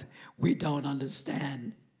 Sometimes we don't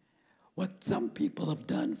understand what some people have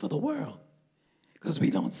done for the world because we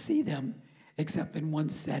don't see them except in one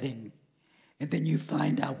setting. And then you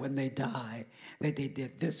find out when they die that they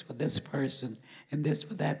did this for this person and this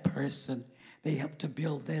for that person. They helped to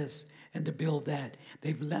build this and to build that.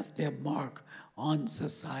 They've left their mark on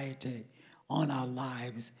society, on our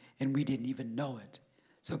lives, and we didn't even know it.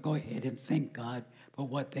 So go ahead and thank God for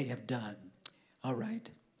what they have done. All right?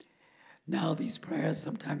 Now, these prayers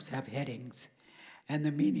sometimes have headings, and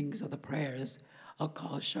the meanings of the prayers are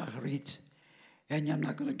called shacharit. And I'm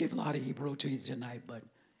not going to give a lot of Hebrew to you tonight, but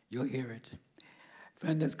you'll hear it.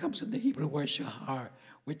 And this comes from the Hebrew word shahar,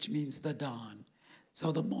 which means the dawn.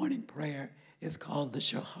 So the morning prayer is called the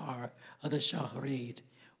shahar or the shacharit,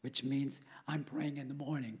 which means I'm praying in the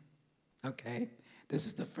morning. Okay? This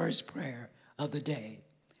is the first prayer of the day.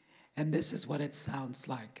 And this is what it sounds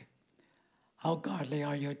like. How godly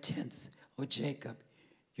are your tents, O Jacob,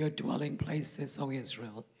 your dwelling places, O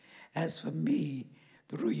Israel. As for me,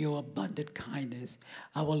 through your abundant kindness,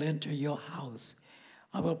 I will enter your house.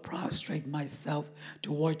 I will prostrate myself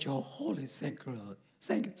toward your holy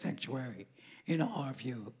sanctuary in awe of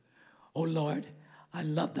you. O Lord, I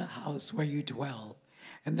love the house where you dwell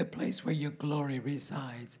and the place where your glory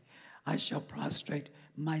resides. I shall prostrate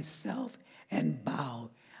myself and bow.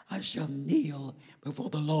 I shall kneel before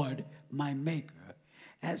the Lord, my Maker.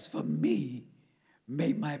 As for me,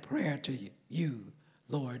 may my prayer to you,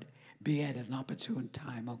 Lord, be at an opportune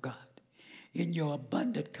time, O God. In your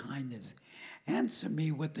abundant kindness, answer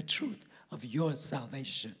me with the truth of your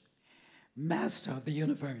salvation. Master of the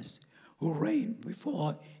universe, who reigned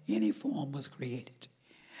before any form was created,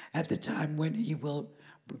 at the time when he will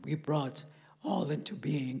be brought all into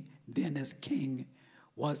being, then as king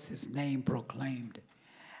was his name proclaimed.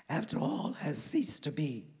 After all has ceased to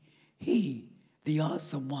be, he, the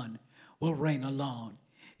awesome one, will reign alone.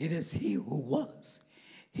 It is he who was,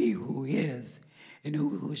 he who is, and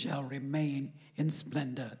who shall remain in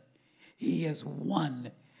splendor. He is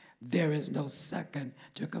one. There is no second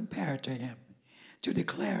to compare to him, to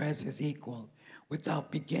declare as his equal,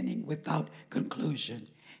 without beginning, without conclusion.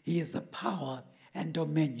 He is the power and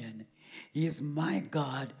dominion. He is my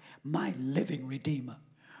God, my living Redeemer,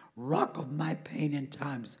 rock of my pain in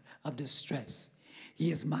times of distress.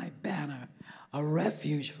 He is my banner, a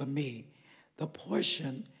refuge for me, the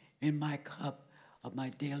portion in my cup of my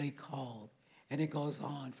daily call. And it goes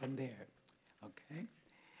on from there, okay?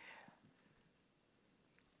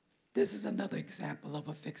 This is another example of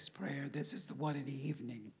a fixed prayer. This is the one in the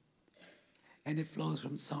evening. And it flows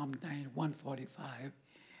from Psalm 145,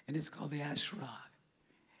 and it's called the Asherah.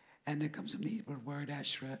 And it comes from the Hebrew word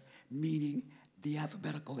Asherah, meaning the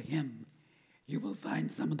alphabetical hymn. You will find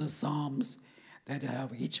some of the Psalms that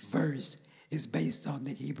each verse is based on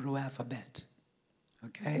the Hebrew alphabet,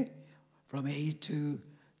 okay? From A to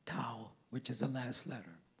Tau, which is the last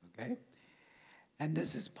letter, okay? And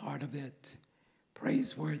this is part of it.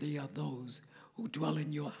 Praiseworthy are those who dwell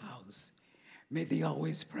in your house. May they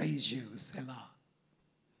always praise you, Selah.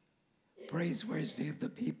 Praiseworthy are the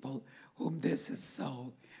people whom this is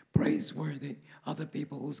so. Praiseworthy are the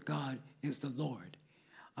people whose God is the Lord.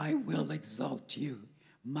 I will exalt you,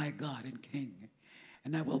 my God and King,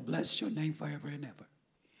 and I will bless your name forever and ever.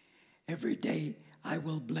 Every day I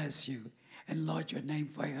will bless you and laud your name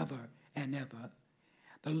forever and ever.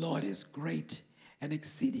 The Lord is great and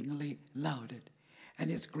exceedingly lauded, and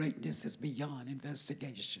his greatness is beyond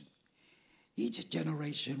investigation. Each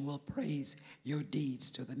generation will praise your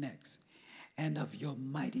deeds to the next, and of your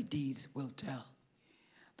mighty deeds will tell.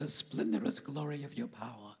 The splendorous glory of your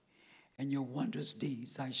power and your wondrous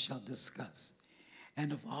deeds I shall discuss,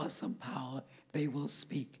 and of awesome power they will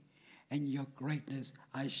speak, and your greatness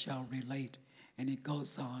I shall relate. And it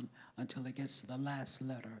goes on until it gets to the last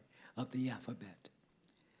letter of the alphabet.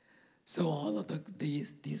 So all of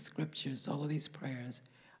these scriptures, all of these prayers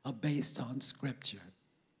are based on scripture.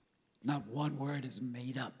 Not one word is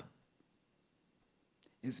made up.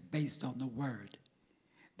 It's based on the word.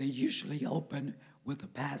 They usually open with a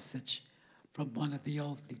passage from one of the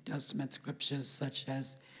Old Testament scriptures, such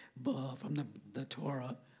as from the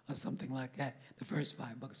Torah or something like that, the first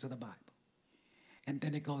 5 books of the Bible. And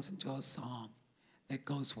then it goes into a psalm that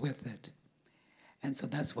goes with it. And so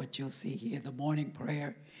that's what you'll see here. The morning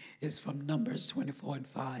prayer is from Numbers 24 and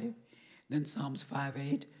 5, then Psalms 5,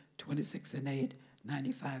 8, 26 and 8,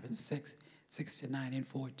 95 and 6, 69 and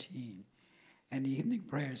 14. And the evening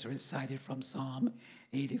prayers are recited from Psalm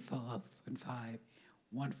 84 and 5,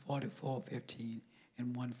 144, 15,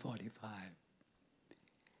 and 145.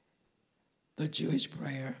 The Jewish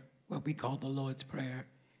prayer, what we call the Lord's Prayer,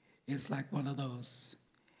 is like one of those.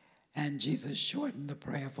 And Jesus shortened the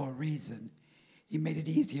prayer for a reason. He made it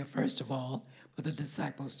easier, first of all, for the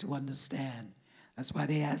disciples to understand. That's why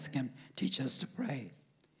they asked him, teach us to pray.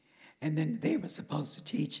 And then they were supposed to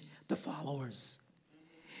teach the followers.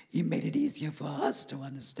 He made it easier for us to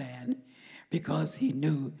understand because he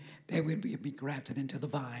knew they would be grafted into the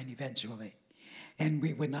vine eventually. And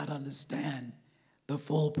we would not understand the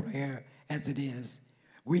full prayer as it is.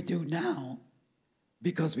 We do now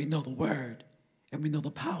because we know the word and we know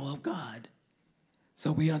the power of God.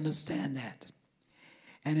 So we understand that.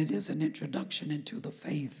 And it is an introduction into the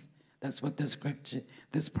faith. That's what this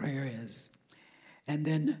prayer is. And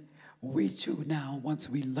then we too now, once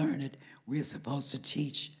we learn it, we're supposed to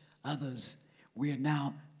teach others. We are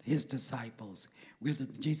now his disciples.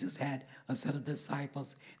 Jesus had a set of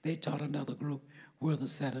disciples. They taught another group. We're the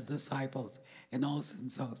set of disciples. And also,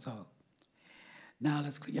 and so. Now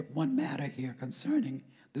let's clear up one matter here concerning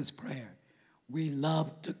this prayer. We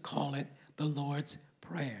love to call it the Lord's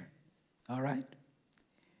Prayer. All right?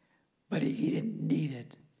 But he didn't need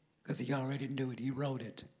it because he already knew it. He wrote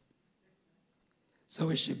it. So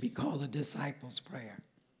it should be called a disciples' prayer,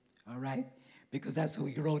 all right? Because that's who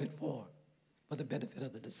he wrote it for the benefit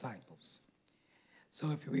of the disciples.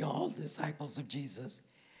 So if we are all disciples of Jesus,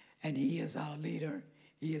 and he is our leader,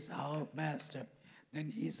 he is our master,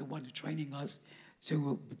 then he's the one training us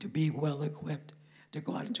to be well equipped to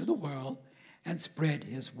go out into the world and spread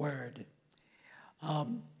his word.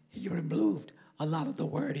 He removed a lot of the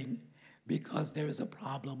wording because there is a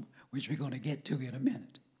problem which we're going to get to in a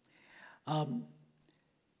minute.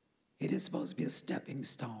 It is supposed to be a stepping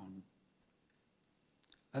stone.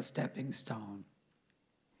 A stepping stone.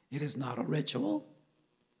 It is not a ritual.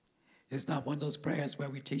 It's not one of those prayers where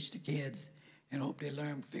we teach the kids and hope they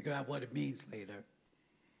learn, figure out what it means later.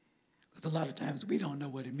 Because a lot of times we don't know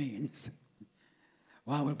what it means.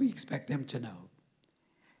 Why would we expect them to know?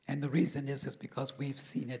 And the reason is because we've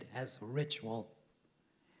seen it as a ritual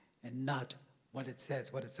and not what it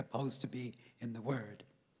says, what it's supposed to be in the Word.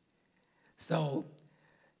 So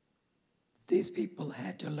these people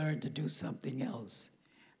had to learn to do something else.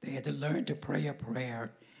 They had to learn to pray a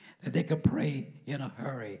prayer that they could pray in a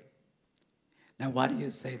hurry. Now, why do you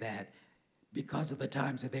say that? Because of the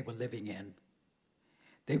times that they were living in.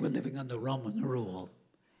 They were living under Roman rule.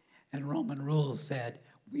 And Roman rule said,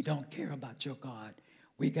 we don't care about your God.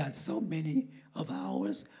 We got so many of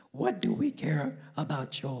ours. What do we care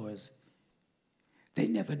about yours? They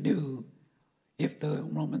never knew if the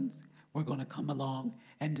Romans were going to come along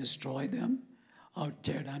and destroy them or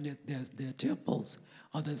tear down their temples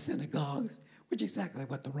or their synagogues, which is exactly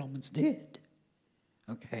what the Romans did.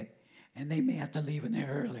 Okay? And they may have to leave in there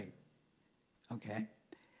early. Okay?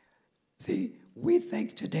 See, we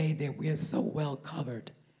think today that we are so well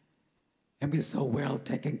covered and we're so well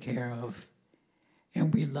taken care of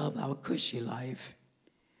and we love our cushy life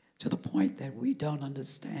to the point that we don't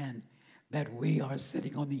understand that we are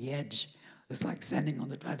sitting on the edge. It's like trying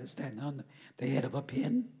to stand on the head of a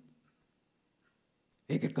pin.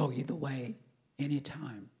 It could go either way,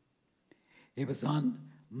 anytime. It was on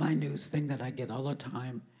my news thing that I get all the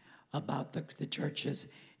time about the churches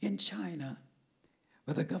in China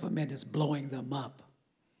where the government is blowing them up.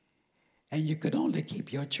 And you could only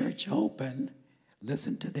keep your church open,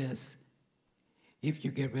 listen to this, if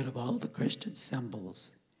you get rid of all the Christian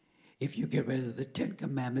symbols, if you get rid of the 10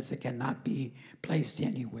 Commandments that cannot be placed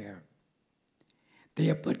anywhere. They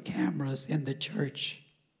have put cameras in the church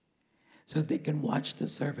so they can watch the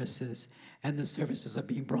services, and the services are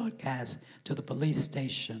being broadcast to the police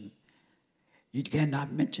station. You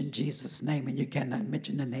cannot mention Jesus' name, and you cannot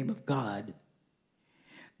mention the name of God.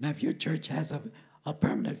 Now, if your church has a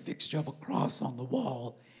permanent fixture of a cross on the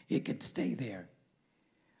wall, it can stay there.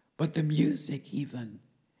 But the music even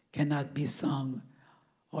cannot be sung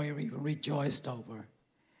or even rejoiced over.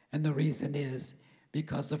 And the reason is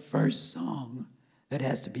because the first song that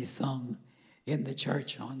has to be sung in the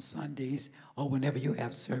church on Sundays or whenever you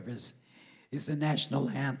have service is the national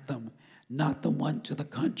anthem, not the one to the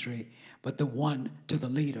country, but the one to the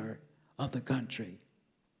leader of the country.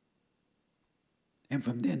 And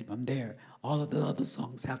from there, all of the other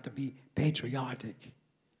songs have to be patriotic.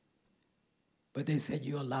 But they said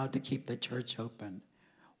you're allowed to keep the church open.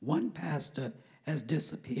 One pastor has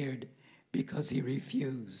disappeared because he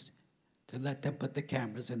refused to let them put the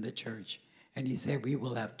cameras in the church. And he said, we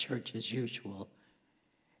will have church as usual.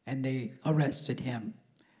 And they arrested him,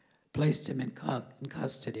 placed him in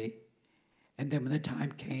custody. And then when the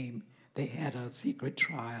time came, they had a secret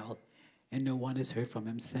trial, and no one has heard from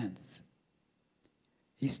him since.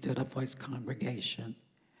 He stood up for his congregation,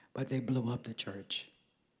 but they blew up the church.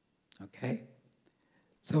 Okay?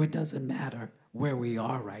 So it doesn't matter where we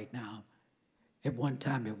are right now. At one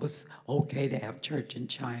time, it was okay to have church in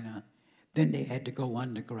China. Then they had to go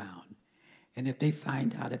underground. And if they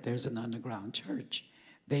find out if there's an underground church,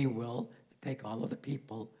 they will take all of the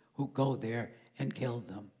people who go there and kill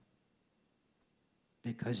them.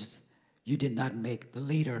 Because you did not make the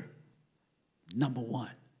leader number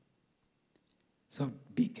one. So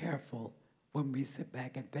be careful when we sit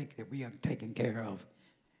back and think that we are taken care of,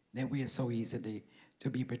 that we are so easy to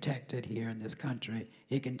be protected here in this country.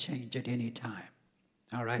 It can change at any time.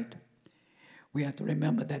 All right? We have to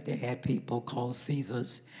remember that they had people called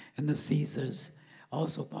Caesars, and the Caesars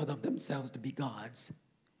also thought of themselves to be gods.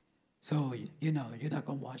 So, you're not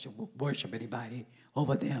going to worship anybody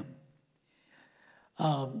over them.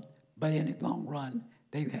 But in the long run,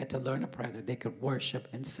 they had to learn a prayer that they could worship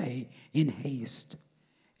and say in haste.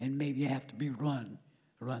 And maybe you have to be run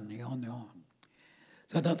on their own.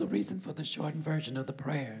 So another reason for the shortened version of the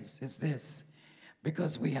prayers is this,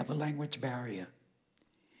 because we have a language barrier.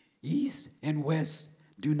 East and West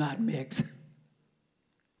do not mix.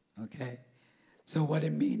 Okay? So what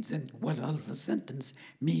it means and what the sentence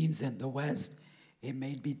means in the West, it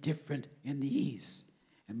may be different in the East.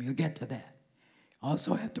 And we'll get to that.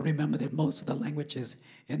 Also have to remember that most of the languages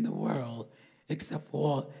in the world, except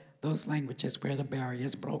for those languages where the barrier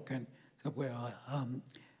is broken, so where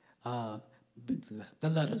the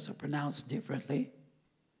letters are pronounced differently.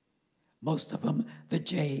 Most of them, the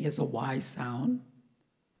J is a Y sound.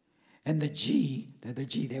 And the G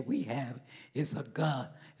that we have, is a G,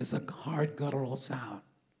 is a hard guttural sound.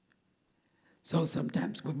 So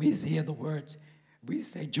sometimes when we hear the words, we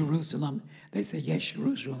say Jerusalem, they say, yes,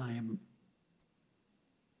 Jerusalem.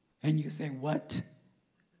 And you say, what?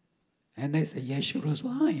 And they say, yes,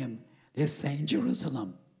 Jerusalem. They're saying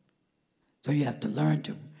Jerusalem. So you have to learn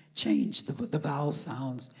to change the vowel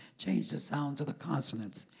sounds, change the sounds of the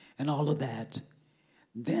consonants, and all of that.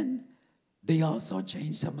 Then they also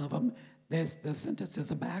change some of them. The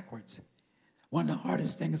sentences are backwards. One of the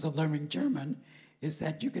hardest things of learning German is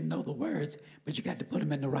that you can know the words, but you got to put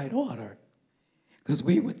them in the right order. Because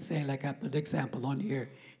we would say, like I put an example on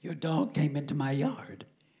here, your dog came into my yard.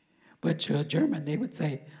 But your German, they would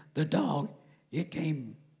say, the dog, it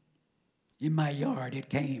came in my yard, it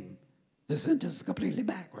came. The sentence is completely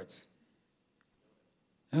backwards.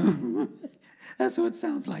 That's what it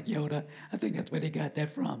sounds like, Yoda. I think that's where they got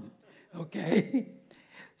that from, okay?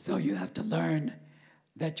 So you have to learn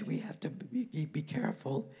that we have to be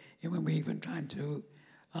careful, and when we're even trying to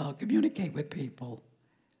communicate with people,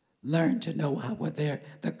 learn to know what their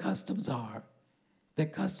customs are. Their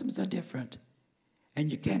customs are different, and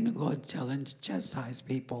you can't go and tell and chastise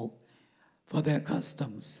people for their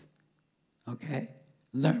customs, okay?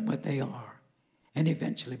 Learn what they are, and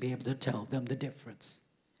eventually be able to tell them the difference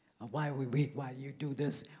of why you do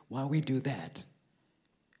this, why we do that.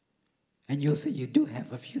 And you'll see you do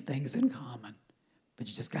have a few things in common, but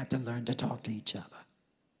you just got to learn to talk to each other,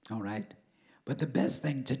 all right? But the best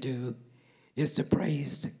thing to do is to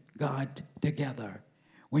praise God together.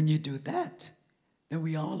 When you do that, then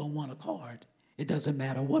we all on one accord. It doesn't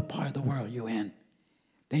matter what part of the world you're in.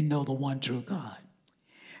 They know the one true God.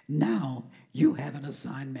 Now, you have an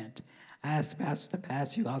assignment. I asked Pastor to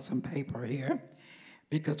pass you out some paper here,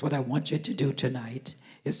 because what I want you to do tonight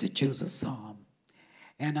is to choose a psalm.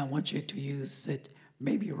 And I want you to use it,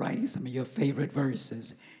 maybe writing some of your favorite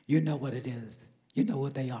verses. You know what it is. You know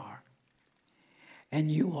what they are.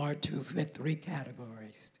 And you are to fit 3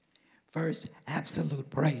 categories. First, absolute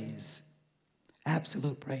praise.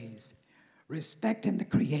 Absolute praise. Respecting the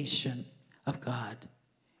creation of God.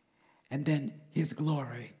 And then his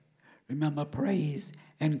glory. Remember, praise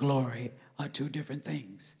and glory are 2 different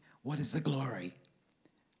things. What is the glory?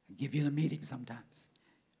 I give you the meeting sometimes.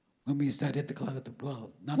 When we studied the club,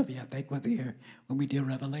 well, none of you, I think, was here when we did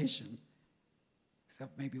Revelation,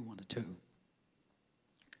 except maybe 1 or 2.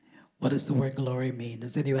 What does the word glory mean?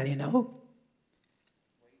 Does anybody know?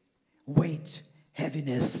 Weight,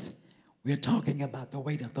 heaviness. We're talking about the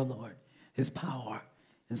weight of the Lord, his power,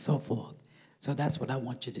 and so forth. So that's what I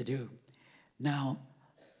want you to do. Now,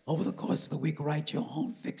 over the course of the week, write your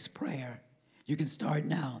own fixed prayer. You can start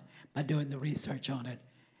now by doing the research on it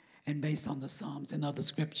and based on the Psalms and other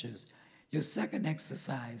scriptures. Your second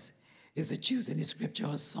exercise is to choose any scripture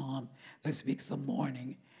or psalm that speaks of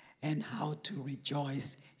mourning and how to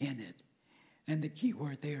rejoice in it. And the key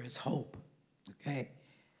word there is hope, okay?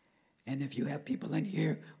 And if you have people in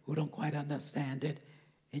here who don't quite understand it,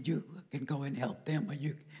 and you can go and help them, or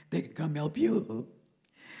they can come help you.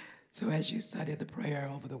 So as you study the prayer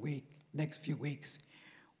over the week, next few weeks,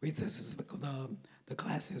 this is the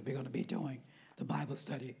classes we're going to be doing, the Bible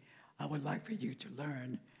study. I would like for you to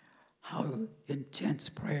learn how intense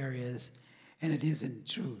prayer is, and it is in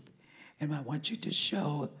truth. And I want you to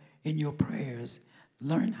show in your prayers,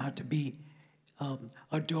 learn how to be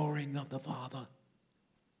adoring of the Father.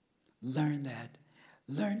 Learn that.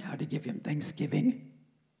 Learn how to give him thanksgiving.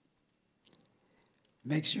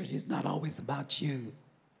 Make sure it's not always about you.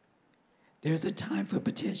 There's a time for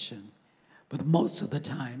petition, but most of the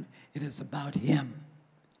time it is about him.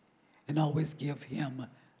 And always give him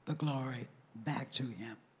the glory back to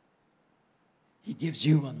him. He gives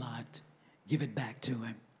you a lot. Give it back to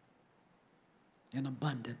him in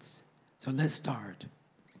abundance. So let's start.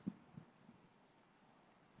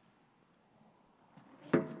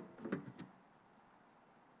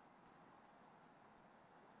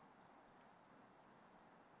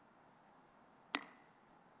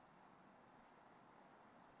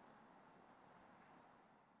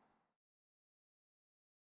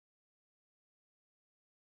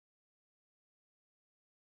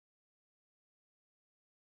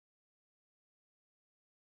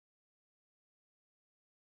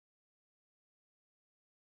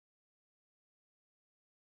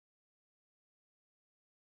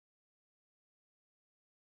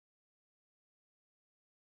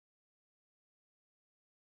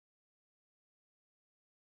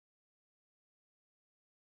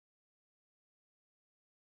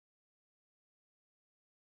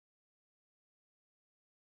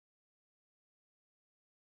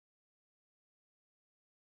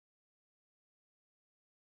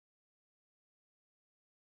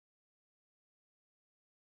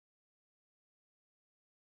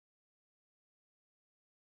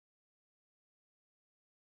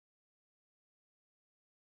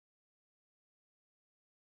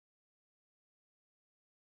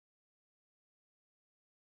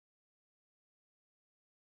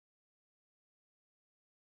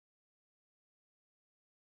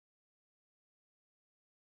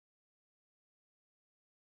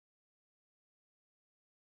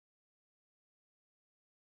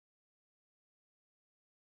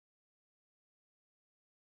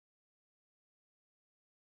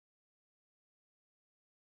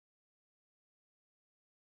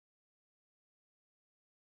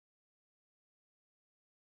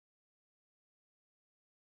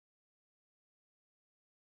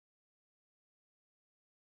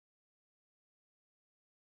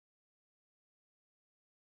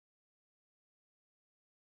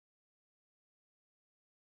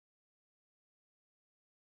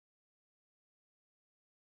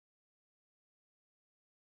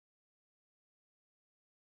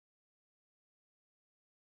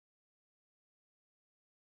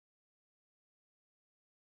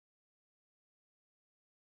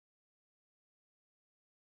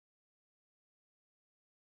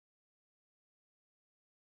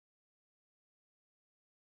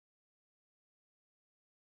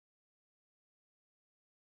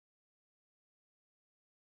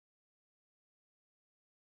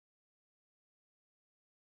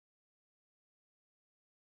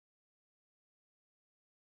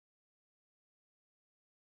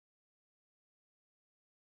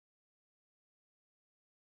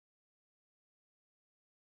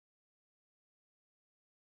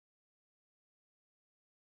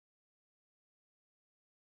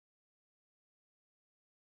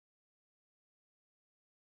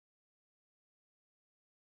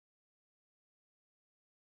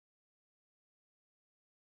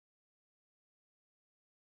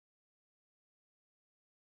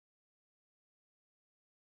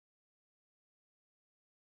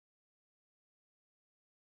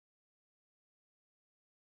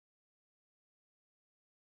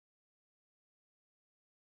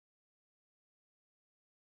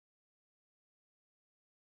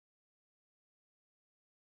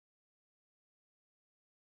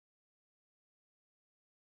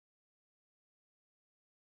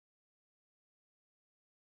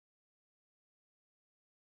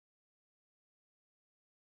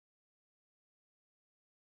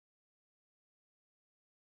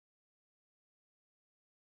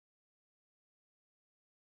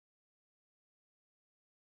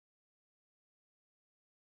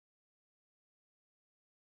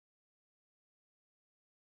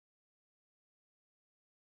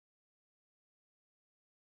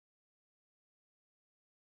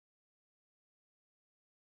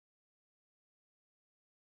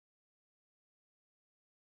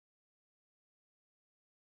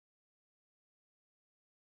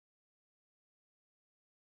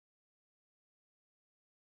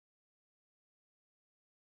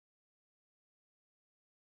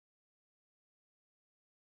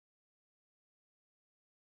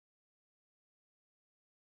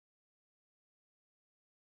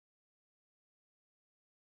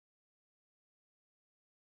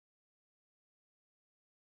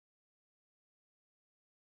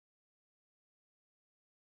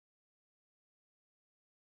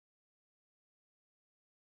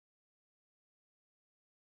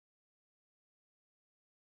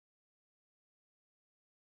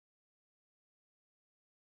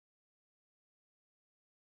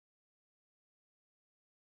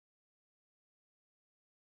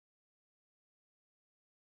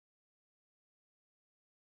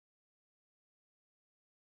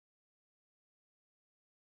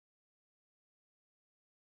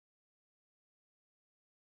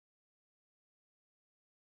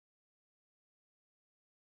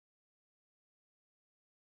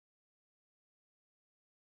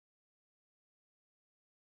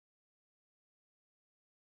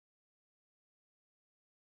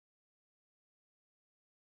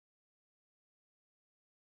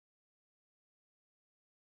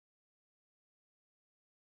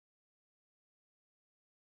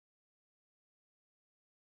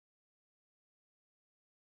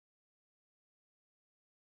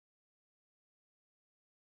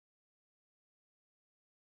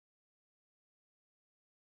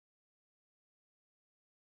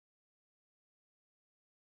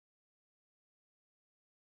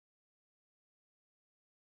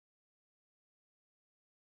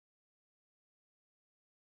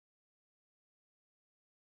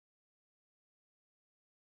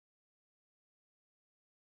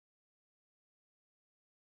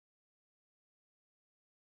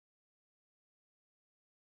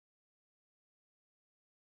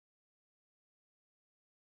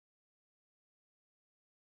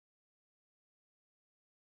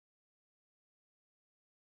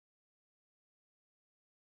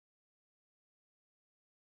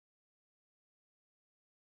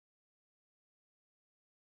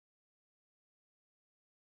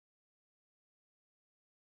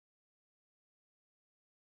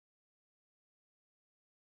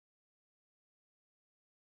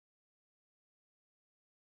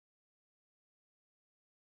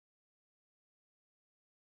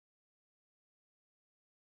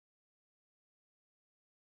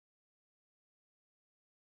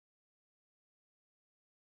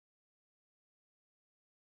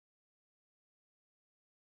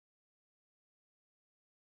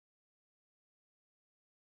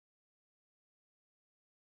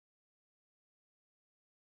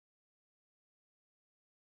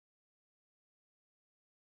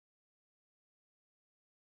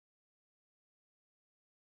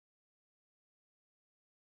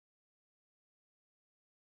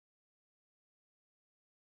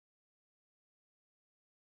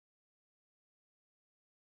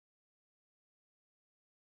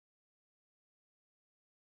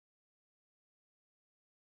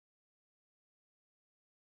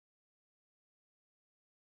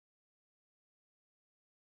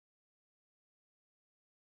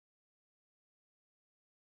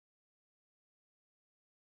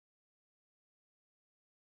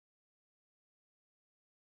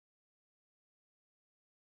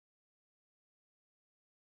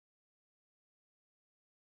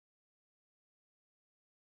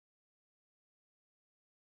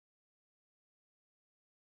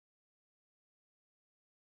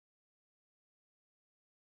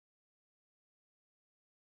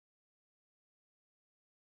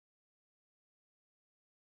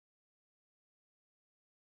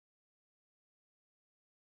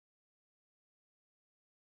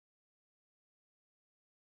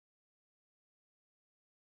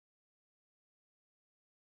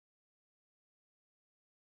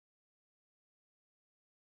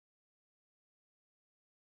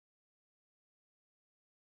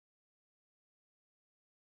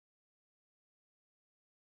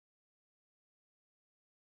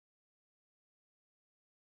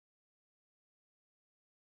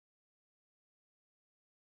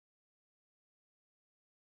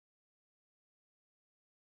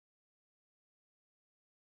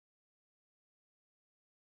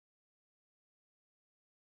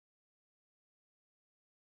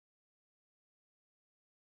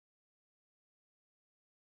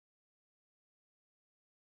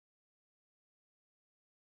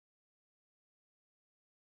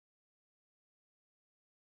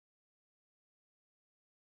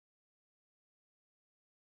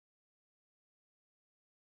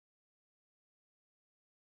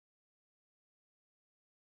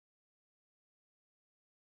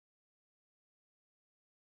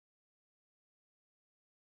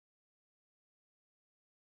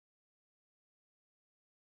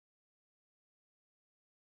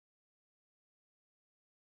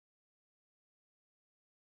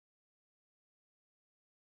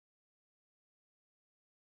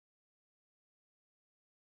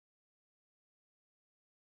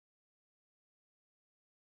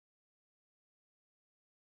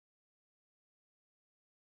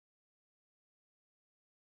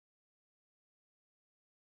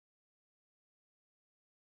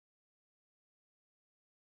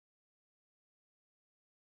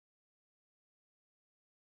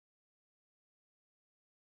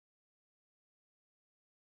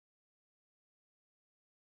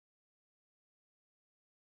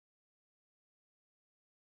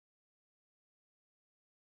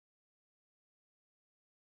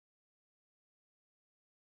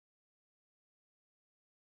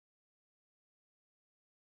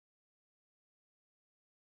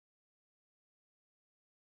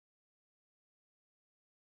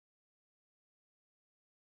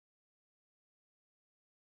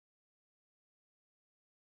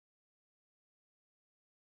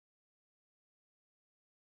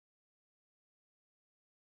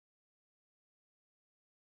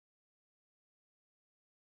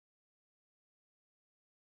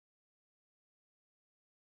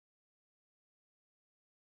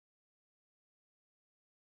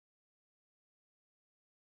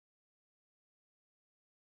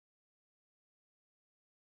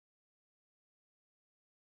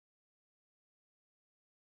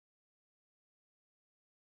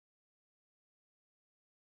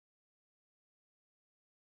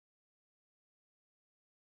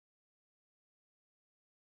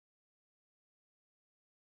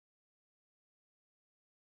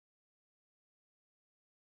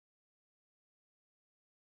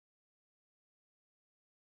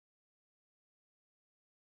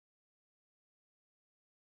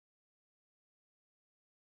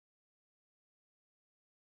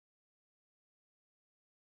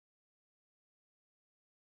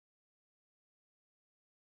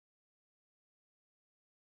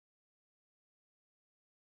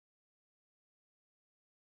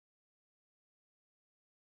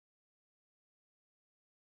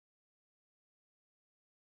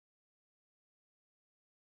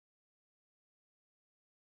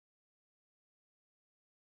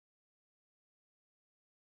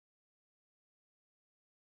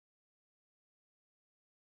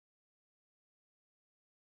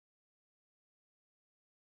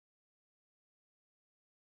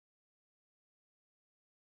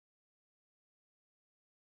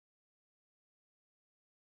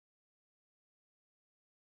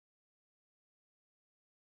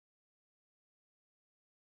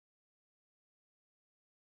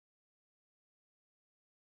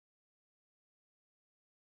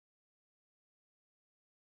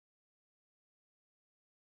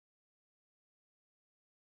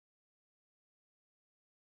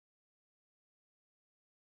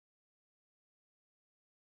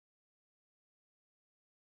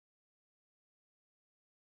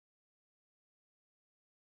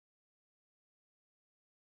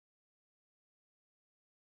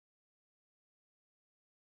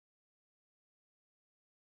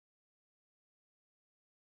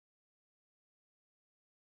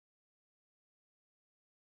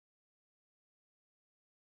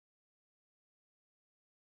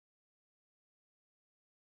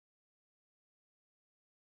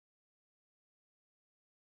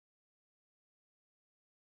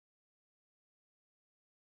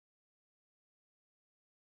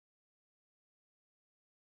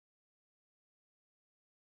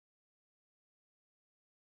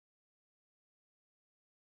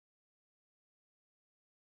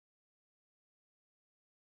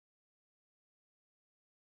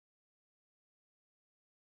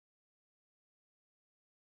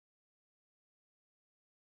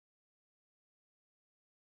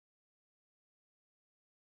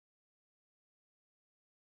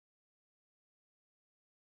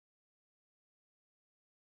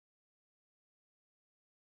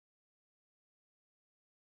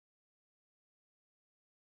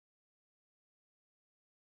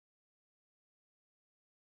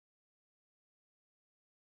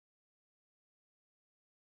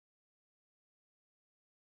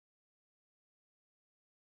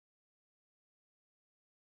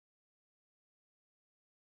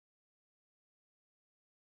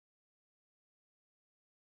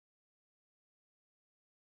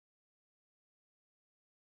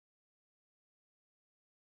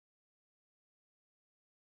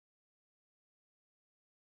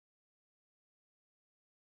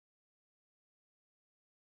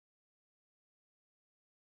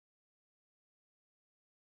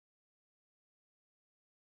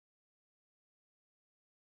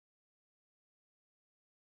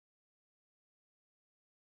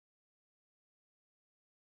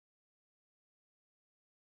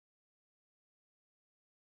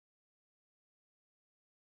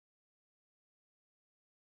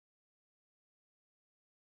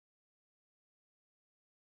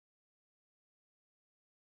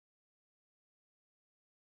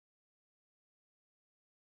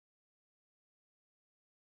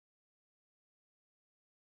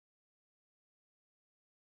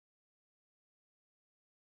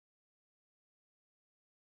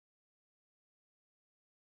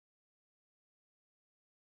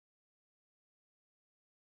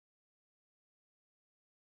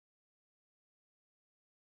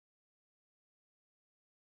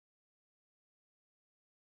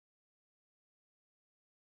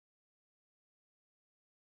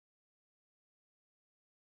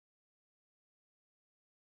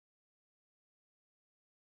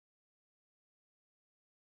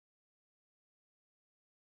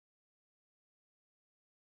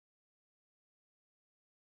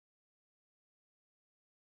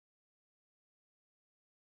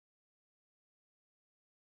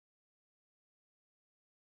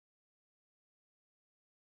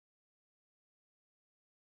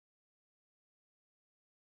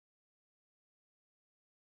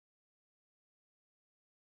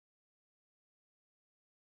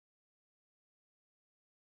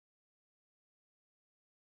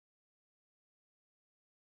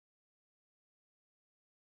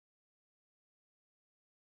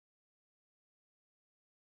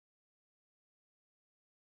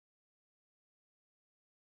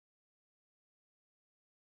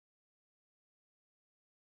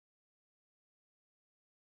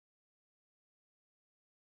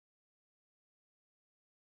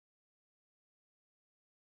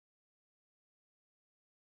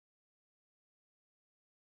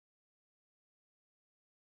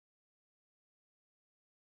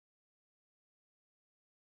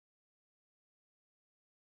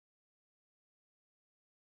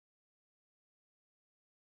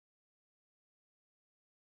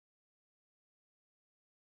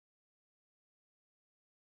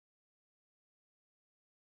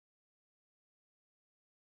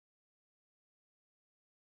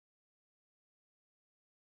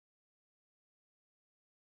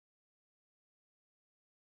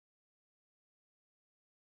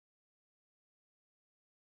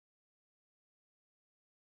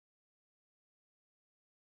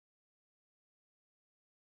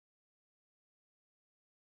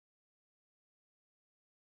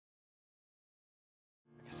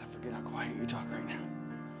 get how quiet you talk right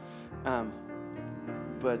now.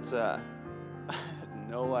 But I had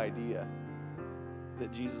no idea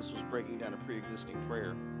that Jesus was breaking down a pre-existing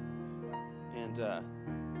prayer. And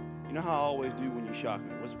you know how I always do when you shock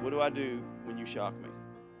me? What do I do when you shock me?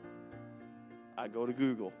 I go to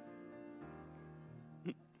Google.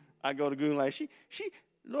 I go to Google like,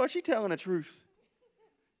 Lord, she telling the truth.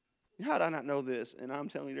 How did I not know this? And I'm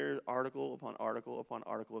telling you, there's article upon article upon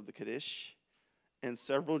article of the Kaddish and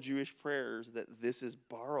several Jewish prayers that this is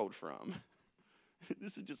borrowed from.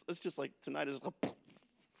 It's just like tonight is like,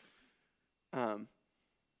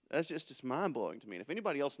 that's just mind-blowing to me. And if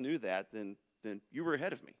anybody else knew that, then you were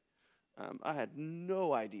ahead of me. I had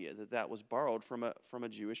no idea that was borrowed from a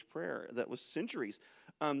Jewish prayer that was centuries,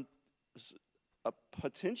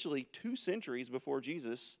 potentially 2 centuries before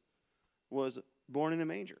Jesus was born in a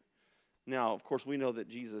manger. Now, of course, we know that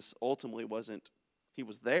Jesus ultimately he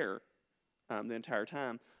was there the entire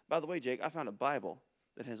time. By the way, Jake, I found a Bible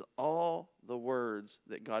that has all the words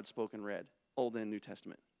that God spoke and read, Old and New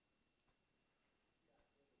Testament.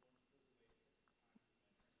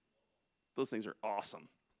 Those things are awesome.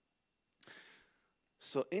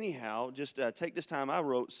 So anyhow, just take this time. I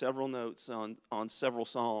wrote several notes on several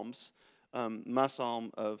Psalms. My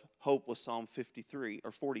Psalm of hope was Psalm 53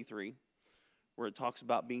 or 43, where it talks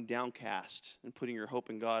about being downcast and putting your hope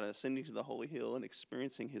in God and ascending to the holy hill and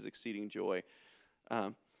experiencing his exceeding joy.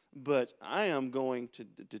 But I am going to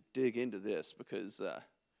dig into this because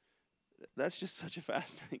that's just such a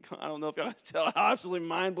fascinating. I don't know if y'all can tell how absolutely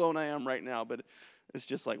mind-blown I am right now, but it's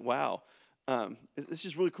just like, wow. It's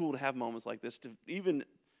just really cool to have moments like this. To even,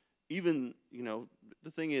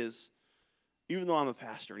 the thing is, even though I'm a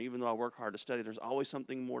pastor and even though I work hard to study, there's always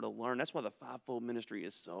something more to learn. That's why the fivefold ministry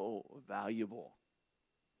is so valuable.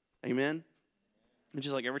 Amen? And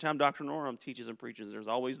just like every time Dr. Noram teaches and preaches, there's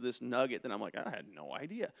always this nugget that I'm like, I had no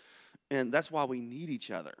idea. And that's why we need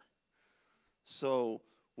each other. So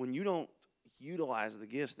when you don't utilize the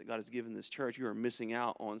gifts that God has given this church, you are missing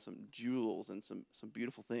out on some jewels and some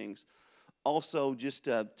beautiful things. Also, just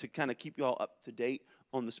to kind of keep you all up to date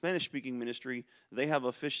on the Spanish-speaking ministry, they have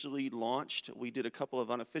officially launched. We did a couple of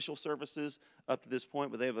unofficial services up to this point,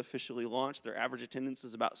 but they have officially launched. Their average attendance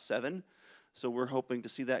is about 7, so we're hoping to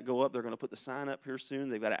see that go up. They're going to put the sign up here soon.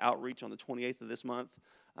 They've got an outreach on the 28th of this month.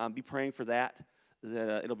 Be praying for that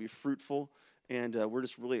it'll be fruitful, and we're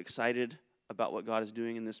just really excited about what God is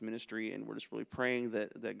doing in this ministry, and we're just really praying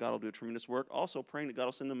that God will do a tremendous work. Also praying that God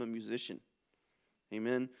will send them a musician.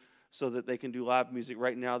 Amen. So that they can do live music.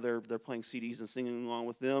 Right now, they're playing CDs and singing along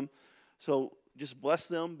with them. So just bless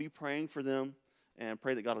them, be praying for them, and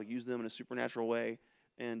pray that God will use them in a supernatural way.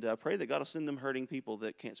 And pray that God will send them hurting people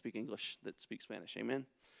that can't speak English, that speak Spanish. Amen?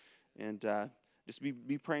 And just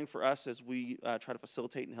be praying for us as we try to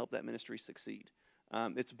facilitate and help that ministry succeed.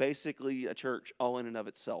 It's basically a church all in and of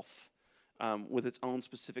itself with its own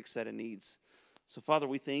specific set of needs. So, Father,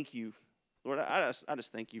 we thank you. Lord, I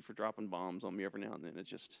just thank you for dropping bombs on me every now and then.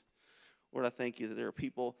 Lord, I thank you that there are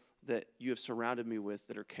people that you have surrounded me with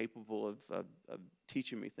that are capable of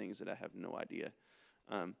teaching me things that I have no idea.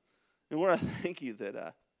 And Lord, I thank you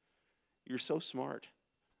that you're so smart.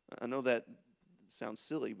 I know that sounds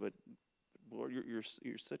silly, but Lord,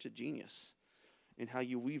 you're such a genius in how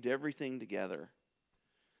you weaved everything together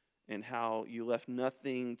and how you left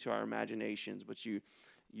nothing to our imaginations, but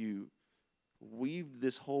you weaved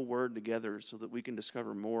this whole word together so that we can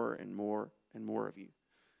discover more and more and more of you.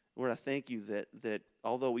 Lord, I thank you that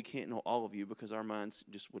although we can't know all of you because our minds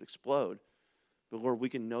just would explode, but Lord, we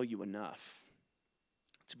can know you enough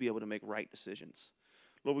to be able to make right decisions.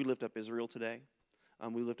 Lord, we lift up Israel today.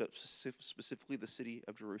 We lift up specifically the city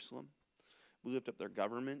of Jerusalem. We lift up their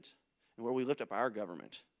government. And Lord, we lift up our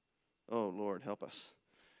government. Oh, Lord, help us.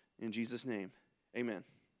 In Jesus' name, amen.